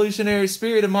revolutionary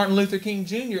spirit of Martin Luther King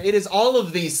Jr. It is all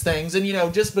of these things. And,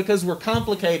 just because we're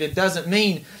complicated doesn't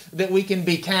mean that we can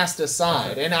be cast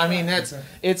aside. And I mean,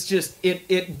 it's just, it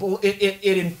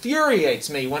infuriates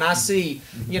me when I see,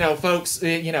 folks,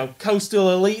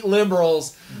 coastal elite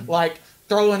liberals like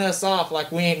throwing us off like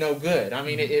we ain't no good. I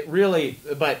mean, it really.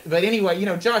 But anyway,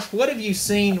 Josh, what have you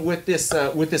seen with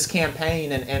this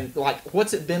campaign, and like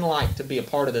what's it been like to be a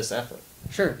part of this effort?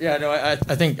 Sure. Yeah. No. I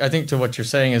think to what you're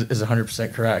saying is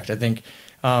 100% correct. I think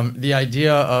the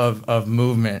idea of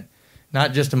movement,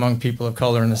 not just among people of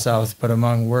color in the South, but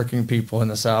among working people in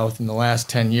the South in the last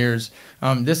 10 years,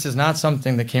 this is not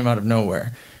something that came out of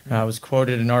nowhere. I was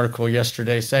quoted in an article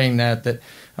yesterday saying that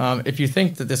if you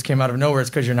think that this came out of nowhere, it's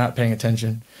because you're not paying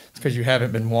attention. It's because you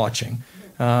haven't been watching.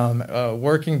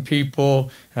 Working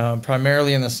people,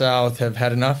 primarily in the South, have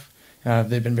had enough.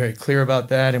 They've been very clear about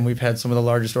that, and we've had some of the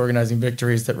largest organizing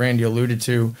victories that Randy alluded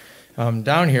to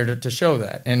down here to show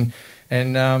that.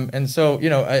 And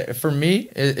so, for me,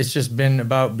 it's just been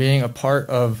about being a part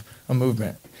of a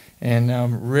movement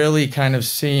and really kind of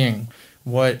seeing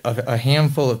what a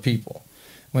handful of people,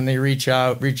 when they reached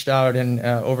out and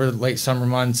over the late summer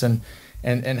months and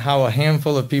how a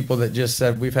handful of people that just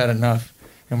said, we've had enough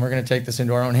and we're going to take this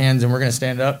into our own hands and we're going to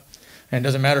stand up. And it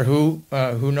doesn't matter who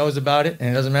knows about it, and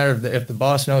it doesn't matter if the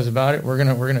boss knows about it. We're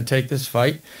gonna take this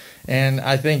fight. And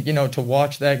I think, to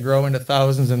watch that grow into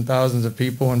thousands and thousands of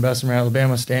people in Bessemer,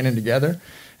 Alabama, standing together,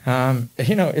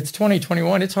 it's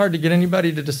 2021. It's hard to get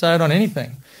anybody to decide on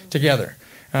anything together.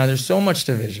 There's so much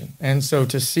division. And so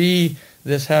to see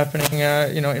this happening,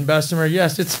 in Bessemer,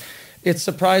 yes, it's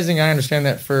surprising. I understand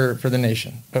that for the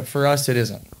nation, but for us, it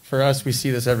isn't. For us, we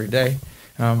see this every day.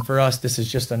 For us, this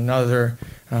is just another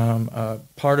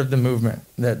part of the movement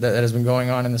that has been going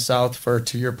on in the South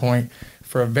to your point,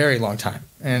 for a very long time.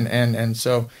 And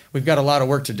so we've got a lot of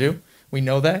work to do. We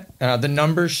know that. The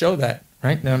numbers show that,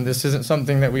 right? This isn't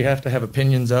something that we have to have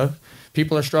opinions of.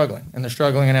 People are struggling, and they're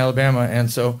struggling in Alabama.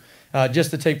 And so just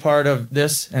to take part of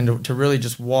this and to really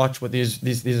just watch what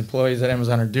these employees at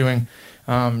Amazon are doing,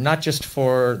 not just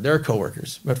for their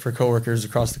coworkers, but for coworkers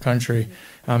across the country,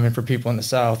 and for people in the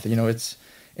South, it's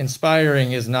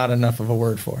inspiring is not enough of a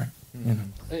word for it.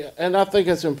 Yeah, and I think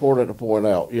it's important to point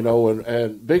out,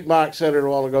 and Big Mike said it a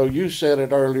while ago. You said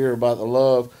it earlier about the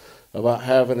love, about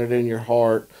having it in your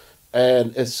heart.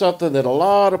 And it's something that a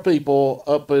lot of people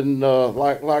up in,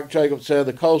 like Jacob said,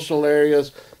 the coastal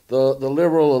areas, the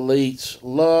liberal elites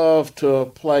love to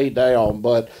play down.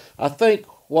 But I think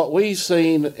what we've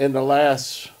seen in the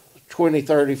last 20,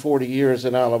 30, 40 years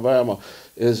in Alabama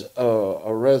is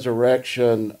a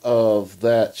resurrection of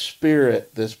that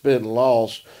spirit that's been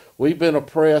lost. We've been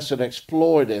oppressed and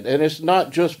exploited. And it's not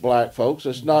just black folks.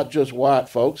 It's not just white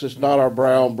folks. It's not our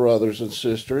brown brothers and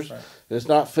sisters. Right. It's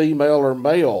not female or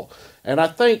male. And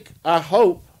I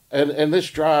hope, and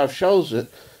this drive shows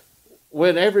it,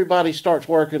 when everybody starts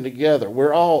working together,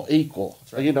 we're all equal,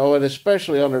 right. And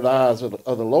especially under the eyes of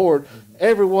the Lord,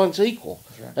 everyone's equal.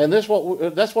 Right. And that's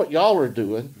what y'all are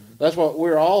doing. Mm-hmm. That's what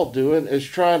we're all doing, is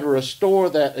trying to restore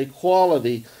that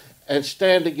equality and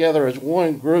stand together as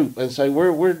one group and say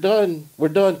we're done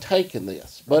taking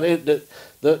this. But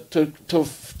to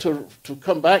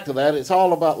come back to that, it's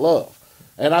all about love.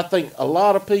 And I think a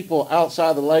lot of people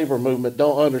outside the labor movement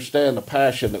don't understand the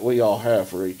passion that we all have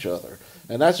for each other,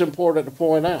 and that's important to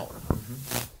point out.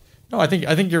 No, I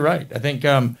think you're right. I think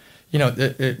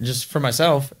just for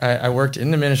myself, I worked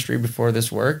in the ministry before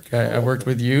this work. I worked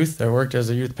with youth. I worked as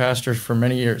a youth pastor for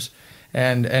many years.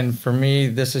 And for me,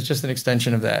 this is just an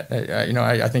extension of that.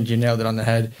 I think you nailed it on the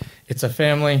head. It's a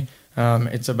family.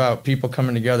 It's about people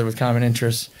coming together with common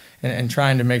interests and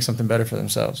trying to make something better for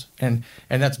themselves. And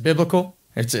that's biblical.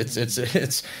 It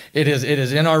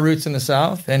is in our roots in the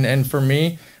South. And for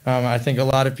me, I think a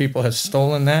lot of people have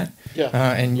stolen that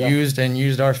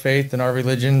used our faith and our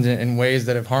religions in ways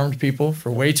that have harmed people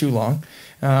for way too long.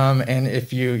 And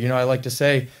if I like to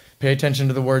say, pay attention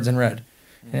to the words in red.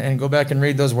 And go back and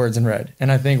read those words in red.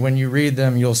 And I think when you read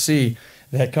them, you'll see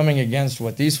that coming against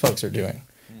what these folks are doing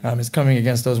is coming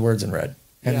against those words in red.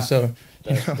 And so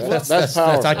that's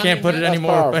I can't put it any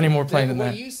more plain than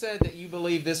that. When you said that you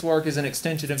believe this work is an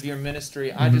extension of your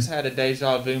ministry, I just had a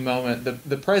deja vu moment.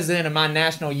 The president of my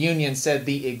national union said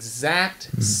the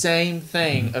exact same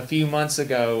thing a few months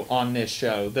ago on this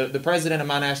show. The president of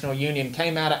my national union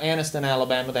came out of Anniston,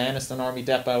 Alabama, the Anniston Army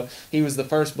Depot. He was the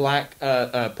first black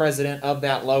president of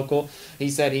that local. He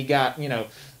said he got,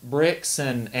 bricks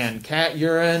and cat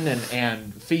urine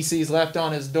and feces left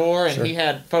on his door, and he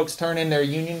had folks turn in their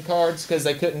union cards because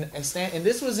they couldn't stand. And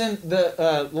this was in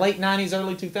the late 90s,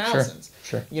 early 2000s.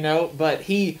 Sure. You know, but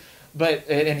he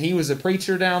was a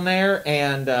preacher down there,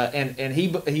 and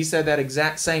he said that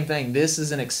exact same thing. This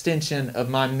is an extension of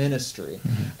my ministry,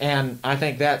 and I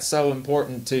think that's so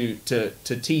important to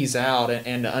tease out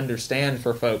and to understand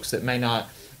for folks that may not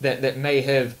that may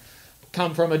have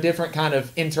come from a different kind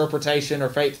of interpretation or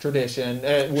faith tradition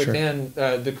within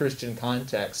the Christian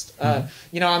context.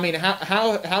 You know, I mean,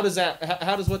 how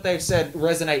does what they've said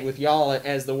resonate with y'all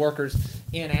as the workers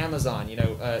in Amazon? You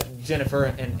know, Jennifer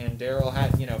and Daryl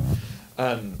had, you know,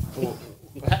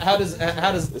 how does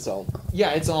it's on?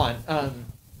 Yeah, it's on.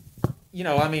 You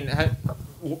know, I mean,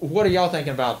 what are y'all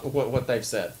thinking about what they've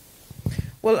said?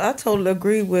 Well, I totally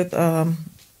agree with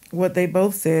what they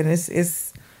both said.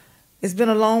 It's been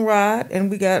a long ride, and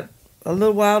we got a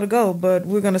little while to go, but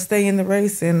we're going to stay in the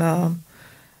race, and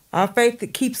our faith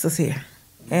that keeps us here.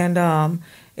 And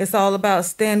it's all about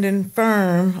standing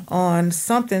firm on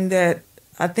something that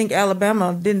I think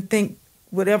Alabama didn't think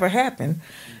would ever happen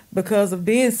because of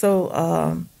being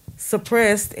so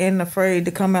suppressed and afraid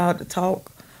to come out to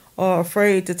talk, or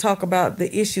afraid to talk about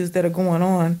the issues that are going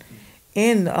on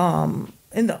on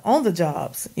the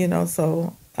jobs, you know.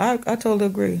 So I totally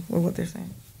agree with what they're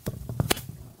saying.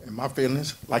 In my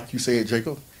feelings, like you said,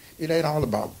 Jacob, it ain't all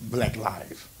about black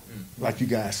lives. Like you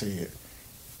guys said,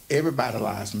 everybody's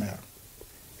lives matter.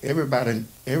 Everybody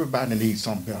needs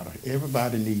something better.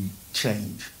 Everybody needs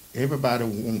change. Everybody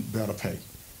wants better pay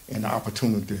and the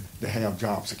opportunity to have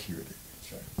job security.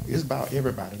 Right. It's about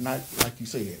everybody, not like you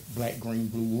said, black, green,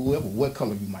 blue, whoever, what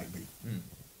color you might be.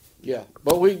 Yeah,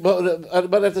 but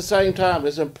at the same time,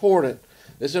 it's important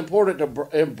to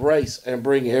embrace and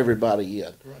bring everybody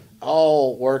in,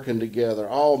 all working together,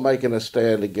 all making a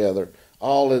stand together,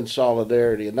 all in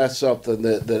solidarity, and that's something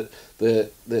that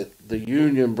the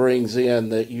union brings in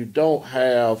that you don't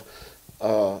have.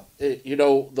 You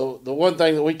know, the one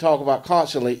thing that we talk about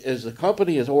constantly is the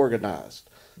company is organized.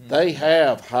 They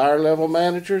have higher level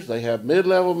managers, they have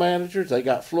mid-level managers, they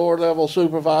got floor level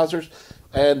supervisors,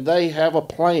 and they have a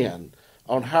plan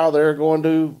on how they're going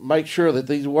to make sure that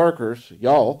these workers,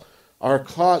 y'all, are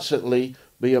constantly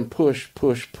being push.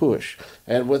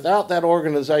 And without that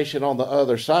organization on the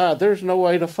other side, there's no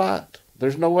way to fight.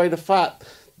 There's no way to fight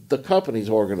the company's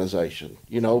organization,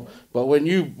 you know. But when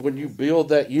you build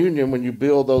that union, when you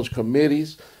build those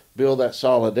committees, build that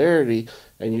solidarity,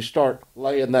 and you start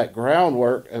laying that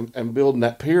groundwork and building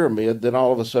that pyramid, then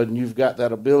all of a sudden you've got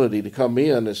that ability to come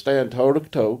in and stand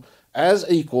toe-to-toe as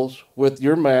equals with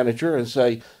your manager and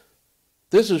say,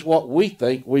 this is what we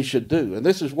think we should do, and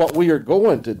this is what we are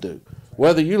going to do.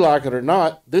 Whether you like it or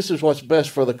not, this is what's best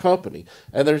for the company.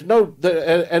 And there's no,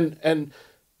 and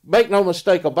make no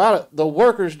mistake about it, the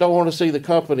workers don't want to see the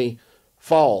company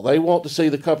fall. They want to see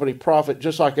the company profit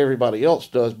just like everybody else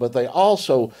does, but they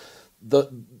also,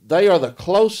 they are the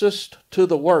closest to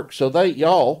the work, so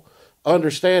y'all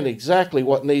understand exactly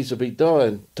what needs to be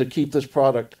done to keep this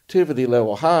productivity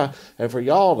level high and for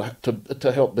y'all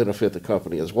to help benefit the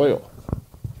company as well.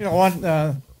 You know,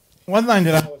 one thing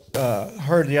that I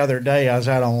heard the other day, I was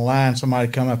out on the line, somebody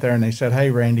come up there and they said,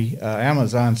 hey, Randy,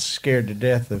 Amazon's scared to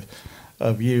death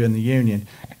of you in the union.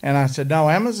 And I said, no,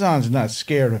 Amazon's not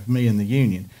scared of me in the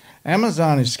union.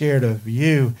 Amazon is scared of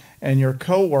you and your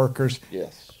coworkers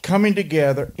coming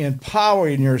together,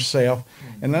 empowering yourself.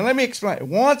 And then let me explain.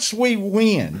 Once we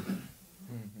win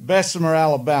Bessemer,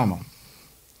 Alabama,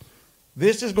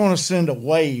 this is going to send a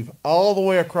wave all the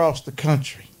way across the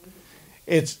country.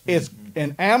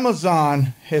 And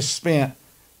Amazon has spent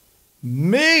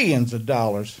millions of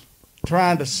dollars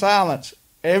trying to silence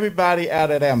everybody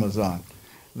out at Amazon.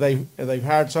 They've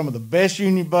hired some of the best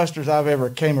union busters I've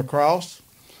ever came across.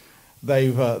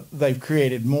 They've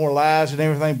created more lies and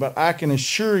everything, but I can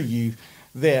assure you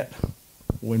that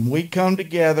when we come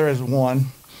together as one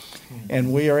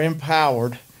and we are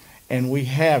empowered and we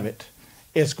have it,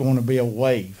 it's going to be a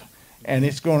wave. And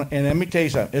let me tell you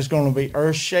something, it's going to be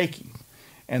earth shaking.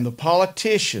 And the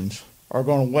politicians are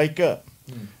going to wake up.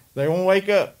 They're going to wake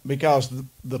up because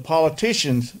the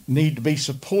politicians need to be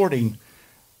supporting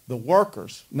the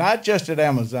workers, not just at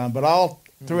Amazon, but all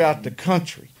throughout the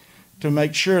country to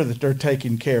make sure that they're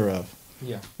taken care of.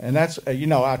 Yeah. And that's,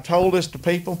 I told this to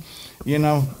people, and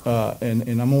I'm going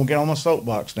to get on my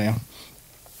soapbox now.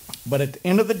 But at the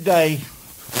end of the day,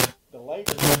 the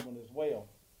labor movement as well,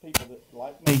 people that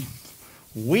like me,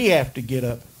 we have to get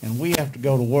up and we have to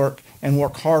go to work and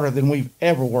work harder than we've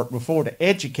ever worked before to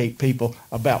educate people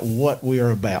about what we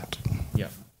are about. Yeah.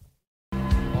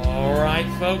 All right.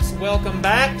 right, folks, welcome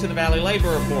back to the Valley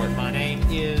Labor Report. My name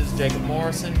is Jacob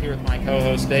Morrison, here with my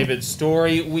co-host David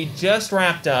Story. We just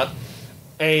wrapped up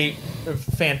a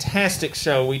fantastic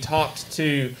show. We talked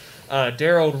to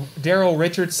Daryl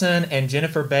Richardson and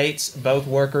Jennifer Bates, both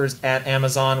workers at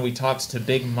Amazon. We talked to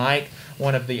Big Mike,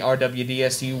 one of the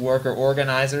RWDSU worker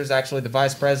organizers, actually the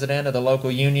vice president of the local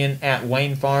union at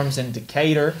Wayne Farms in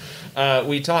Decatur.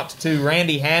 We talked to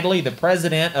Randy Hadley, the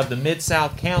president of the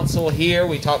Mid-South Council here.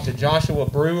 We talked to Joshua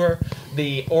Brewer,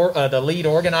 the lead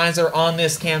organizer on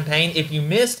this campaign. If you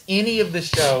missed any of the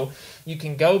show, you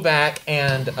can go back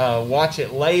and watch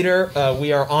it later.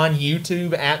 We are on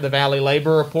YouTube at the Valley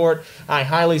Labor Report. I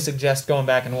highly suggest going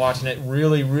back and watching it.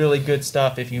 Really, really good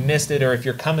stuff. If you missed it or if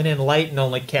you're coming in late and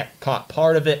only caught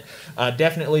part of it,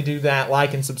 definitely do that.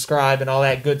 Like and subscribe and all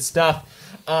that good stuff.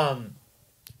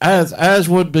 As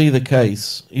would be the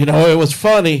case. You know, it was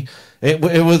funny.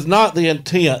 It was not the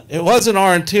intent. It wasn't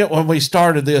our intent when we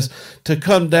started this to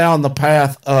come down the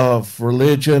path of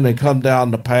religion and come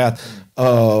down the path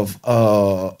of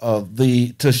to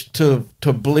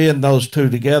blend those two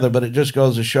together, but it just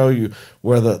goes to show you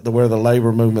where the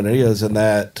labor movement is, and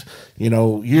that, you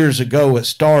know, years ago it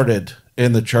started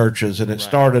in the churches and it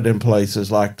started in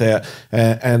places like that,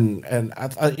 and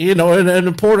you know, and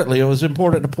importantly, it was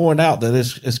important to point out that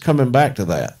it's coming back to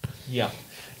that. Yeah.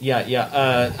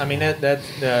 I mean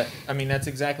that's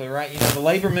exactly right. You know, the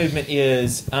labor movement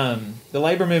is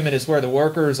where the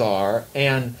workers are,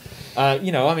 and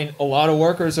you know, I mean, a lot of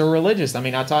workers are religious. I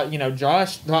mean, I taught, you know,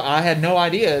 Josh. I had no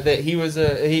idea that he was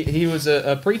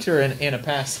a preacher in a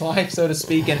past life, so to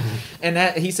speak, and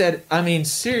that he said. I mean,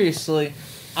 seriously,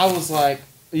 I was like,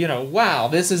 you know, wow,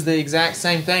 this is the exact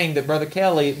same thing that Brother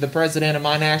Kelly, the president of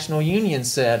my national union,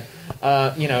 said.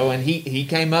 You know, and he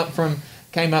came up from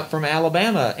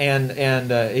Alabama,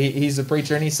 and he's a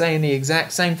preacher, and he's saying the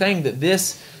exact same thing, that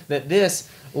this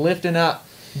lifting up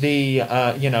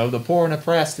the you know, the poor and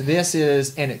oppressed, this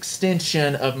is an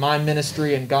extension of my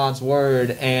ministry and God's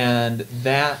word, and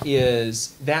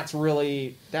that's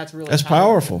really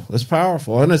powerful. It's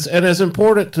powerful, and it's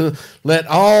important to let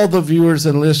all the viewers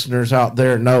and listeners out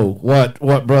there know what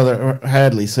Brother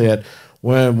Hadley said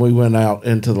when we went out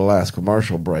into the last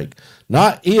commercial break.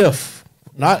 Not if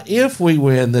we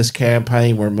win this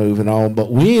campaign, we're moving on,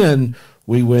 but when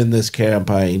we win this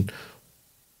campaign,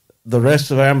 the rest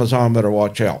of Amazon better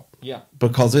watch out. Yeah.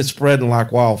 Because it's spreading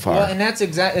like wildfire. Well, and that's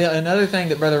exactly another thing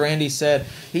that Brother Randy said.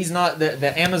 He's not,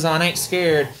 that Amazon ain't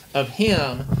scared of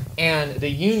him and the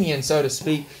union, so to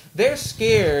speak. They're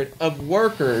scared of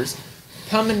workers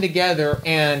coming together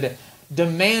and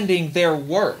demanding their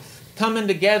worth, coming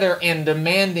together and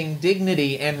demanding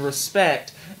dignity and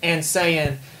respect, and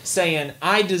saying,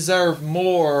 I deserve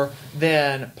more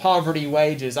than poverty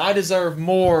wages. I deserve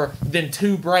more than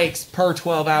 2 breaks per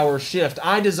 12-hour shift.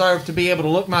 I deserve to be able to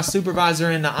look my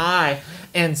supervisor in the eye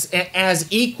and as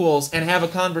equals and have a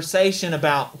conversation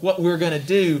about what we're going to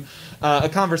do. A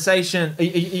conversation,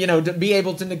 you know, to be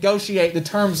able to negotiate the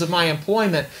terms of my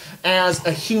employment as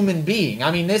a human being.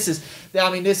 I mean, this is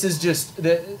just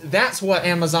that's what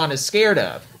Amazon is scared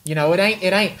of. You know, it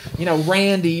ain't you know,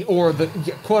 Randy or the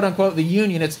quote unquote the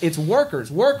union. It's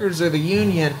workers. Workers are the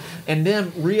union, and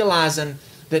them realizing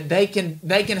that they can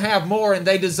have more and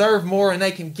they deserve more and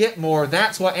they can get more.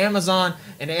 That's what Amazon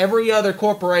and every other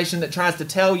corporation that tries to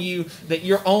tell you that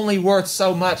you're only worth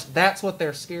so much, that's what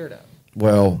they're scared of.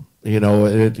 Well, you know,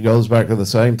 it goes back to the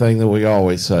same thing that we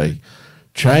always say.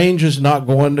 Change is not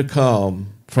going to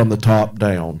come from the top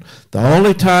down. The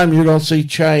only time you're going to see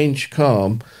change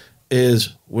come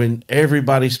is when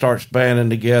everybody starts banding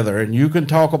together. And you can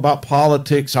talk about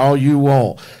politics all you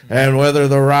want, and whether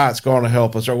the right's going to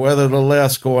help us or whether the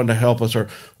left's going to help us or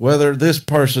whether this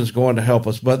person's going to help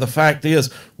us. But the fact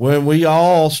is, when we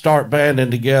all start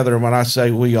banding together, and when I say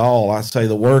we all, I say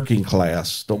the working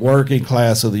class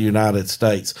of the United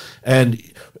States. And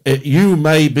you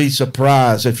may be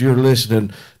surprised, if you're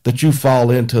listening, that you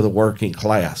fall into the working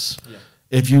class. Yeah.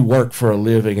 If you work for a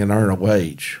living and earn a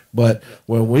wage. But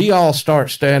when we all start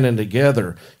standing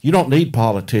together, you don't need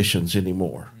politicians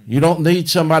anymore. You don't need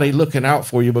somebody looking out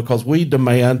for you, because we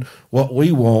demand what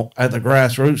we want at the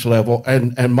grassroots level,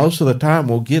 and most of the time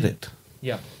we'll get it.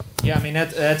 Yeah. I mean,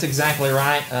 that's exactly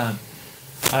right.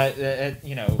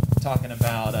 You know, talking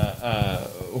about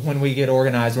when we get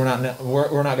organized, we're not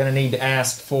going to need to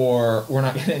ask for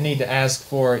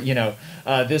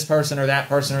this person or that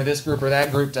person or this group or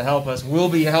that group to help us. We'll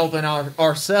be helping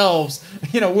ourselves.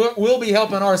 We'll be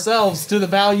helping ourselves to the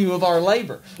value of our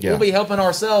labor. Yeah. We'll be helping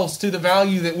ourselves to the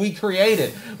value that we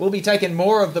created. We'll be taking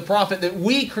more of the profit that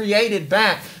we created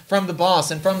back from the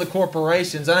boss and from the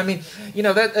corporations. And I mean,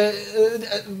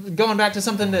 that going back to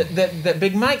something that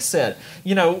Big Mike said,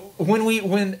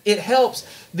 when it helps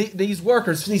these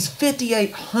workers, these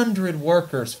 5,800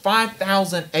 workers,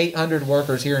 5,800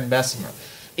 workers here in Bessemer,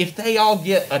 if they all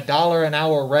get $1 an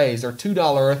hour raise or $2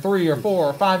 or $3 or $4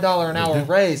 or $5 an hour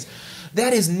raise,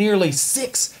 that is nearly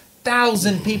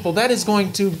 6,000 people. That is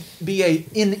going to be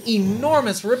an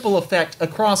enormous ripple effect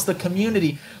across the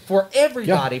community for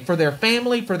everybody, for their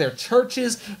family, for their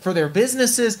churches, for their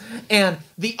businesses. And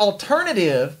the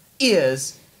alternative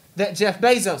is that Jeff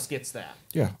Bezos gets that.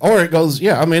 Yeah, or it goes.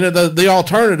 Yeah, I mean the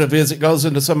alternative is it goes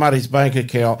into somebody's bank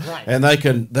account, right, and they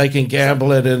can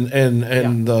gamble it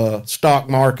in the stock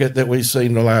market that we've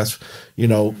seen the last.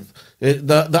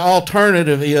 The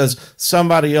alternative is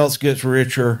somebody else gets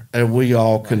richer and we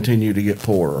all continue to get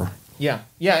poorer. Yeah,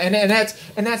 and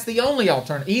that's the only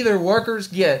alternative. Either workers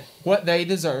get what they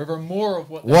deserve or more of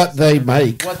what they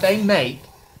make,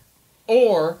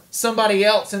 or somebody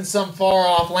else in some far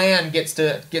off land gets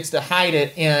to hide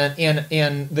it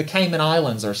in the Cayman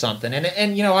Islands or something. And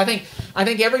I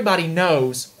think everybody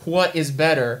knows what is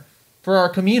better for our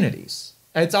communities.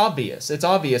 It's obvious. It's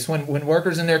obvious when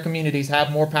workers in their communities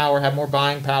have more power, have more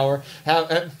buying power,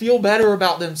 feel better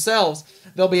about themselves,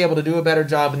 they'll be able to do a better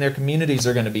job, and their communities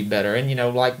are going to be better.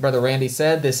 And like Brother Randy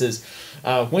said, this is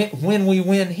when we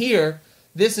win here.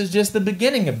 This is just the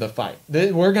beginning of the fight.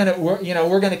 We're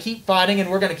gonna keep fighting,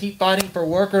 and we're gonna keep fighting for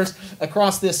workers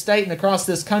across this state and across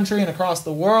this country and across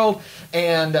the world.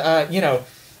 And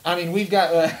we've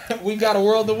got a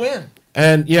world to win.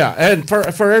 And and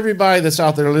for everybody that's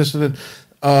out there listening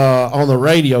on the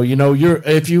radio,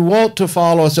 if you want to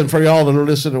follow us, and for y'all that are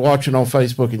listening and watching on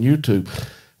Facebook and YouTube,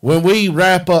 when we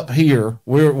wrap up here,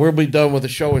 we'll be done with the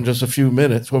show in just a few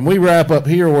minutes. When we wrap up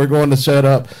here, we're going to set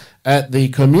up at the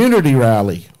community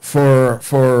rally for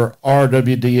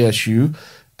RWDSU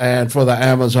and for the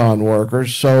Amazon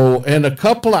workers. So in a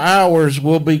couple of hours,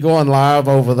 we'll be going live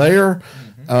over there,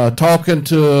 talking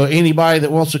to anybody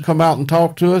that wants to come out and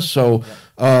talk to us. So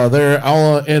they're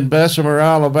all in Bessemer,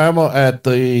 Alabama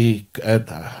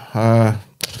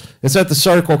it's at the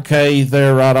Circle K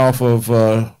there right off of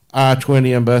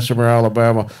I-20 in Bessemer,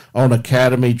 Alabama on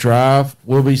Academy Drive.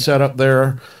 We'll be set up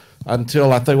there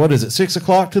until, I think, 6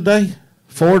 o'clock today?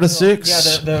 4 to 6?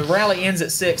 Yeah, the rally ends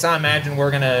at 6. I imagine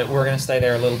we're gonna stay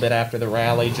there a little bit after the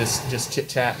rally, just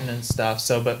chit-chatting and stuff.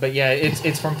 So, but yeah,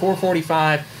 it's from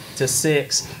 4:45 to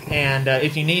 6. And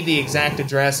if you need the exact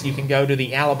address, you can go to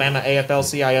the Alabama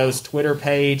AFL-CIO's Twitter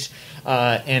page.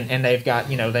 And they've got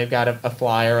a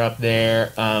flyer up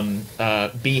there.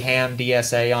 BHAM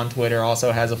DSA on Twitter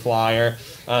also has a flyer,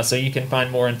 so you can find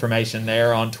more information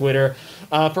there on Twitter.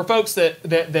 For folks that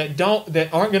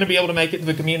aren't going to be able to make it to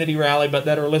the community rally, but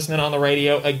that are listening on the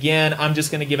radio, again, I'm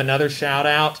just going to give another shout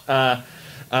out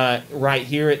right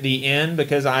here at the end,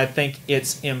 because I think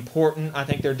it's important. I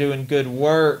think they're doing good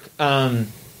work.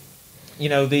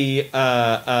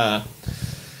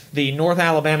 The North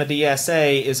Alabama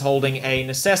DSA is holding a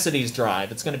necessities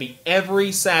drive. It's going to be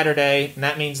every Saturday, and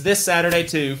that means this Saturday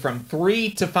too, from 3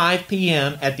 to 5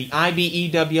 p.m. at the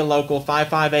IBEW Local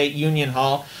 558 Union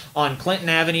Hall on Clinton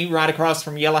Avenue, right across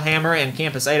from Yellowhammer and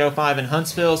Campus 805 in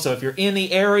Huntsville. So if you're in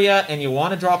the area and you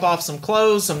want to drop off some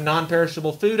clothes, some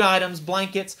non-perishable food items,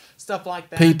 blankets, stuff like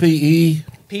that.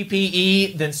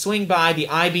 PPE, then swing by the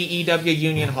IBEW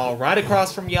Union Hall right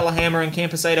across from Yellowhammer and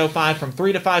Campus 805 from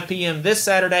 3 to 5 p.m. this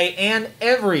Saturday and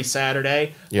every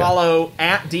Saturday. Yeah. Follow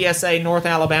at DSA North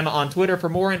Alabama on Twitter for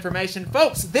more information.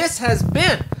 Folks, this has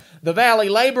been the Valley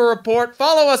Labor Report.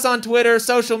 Follow us on Twitter,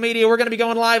 social media. We're going to be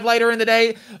going live later in the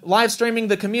day, live streaming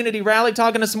the community rally,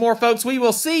 talking to some more folks. We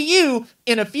will see you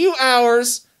in a few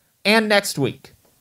hours and next week.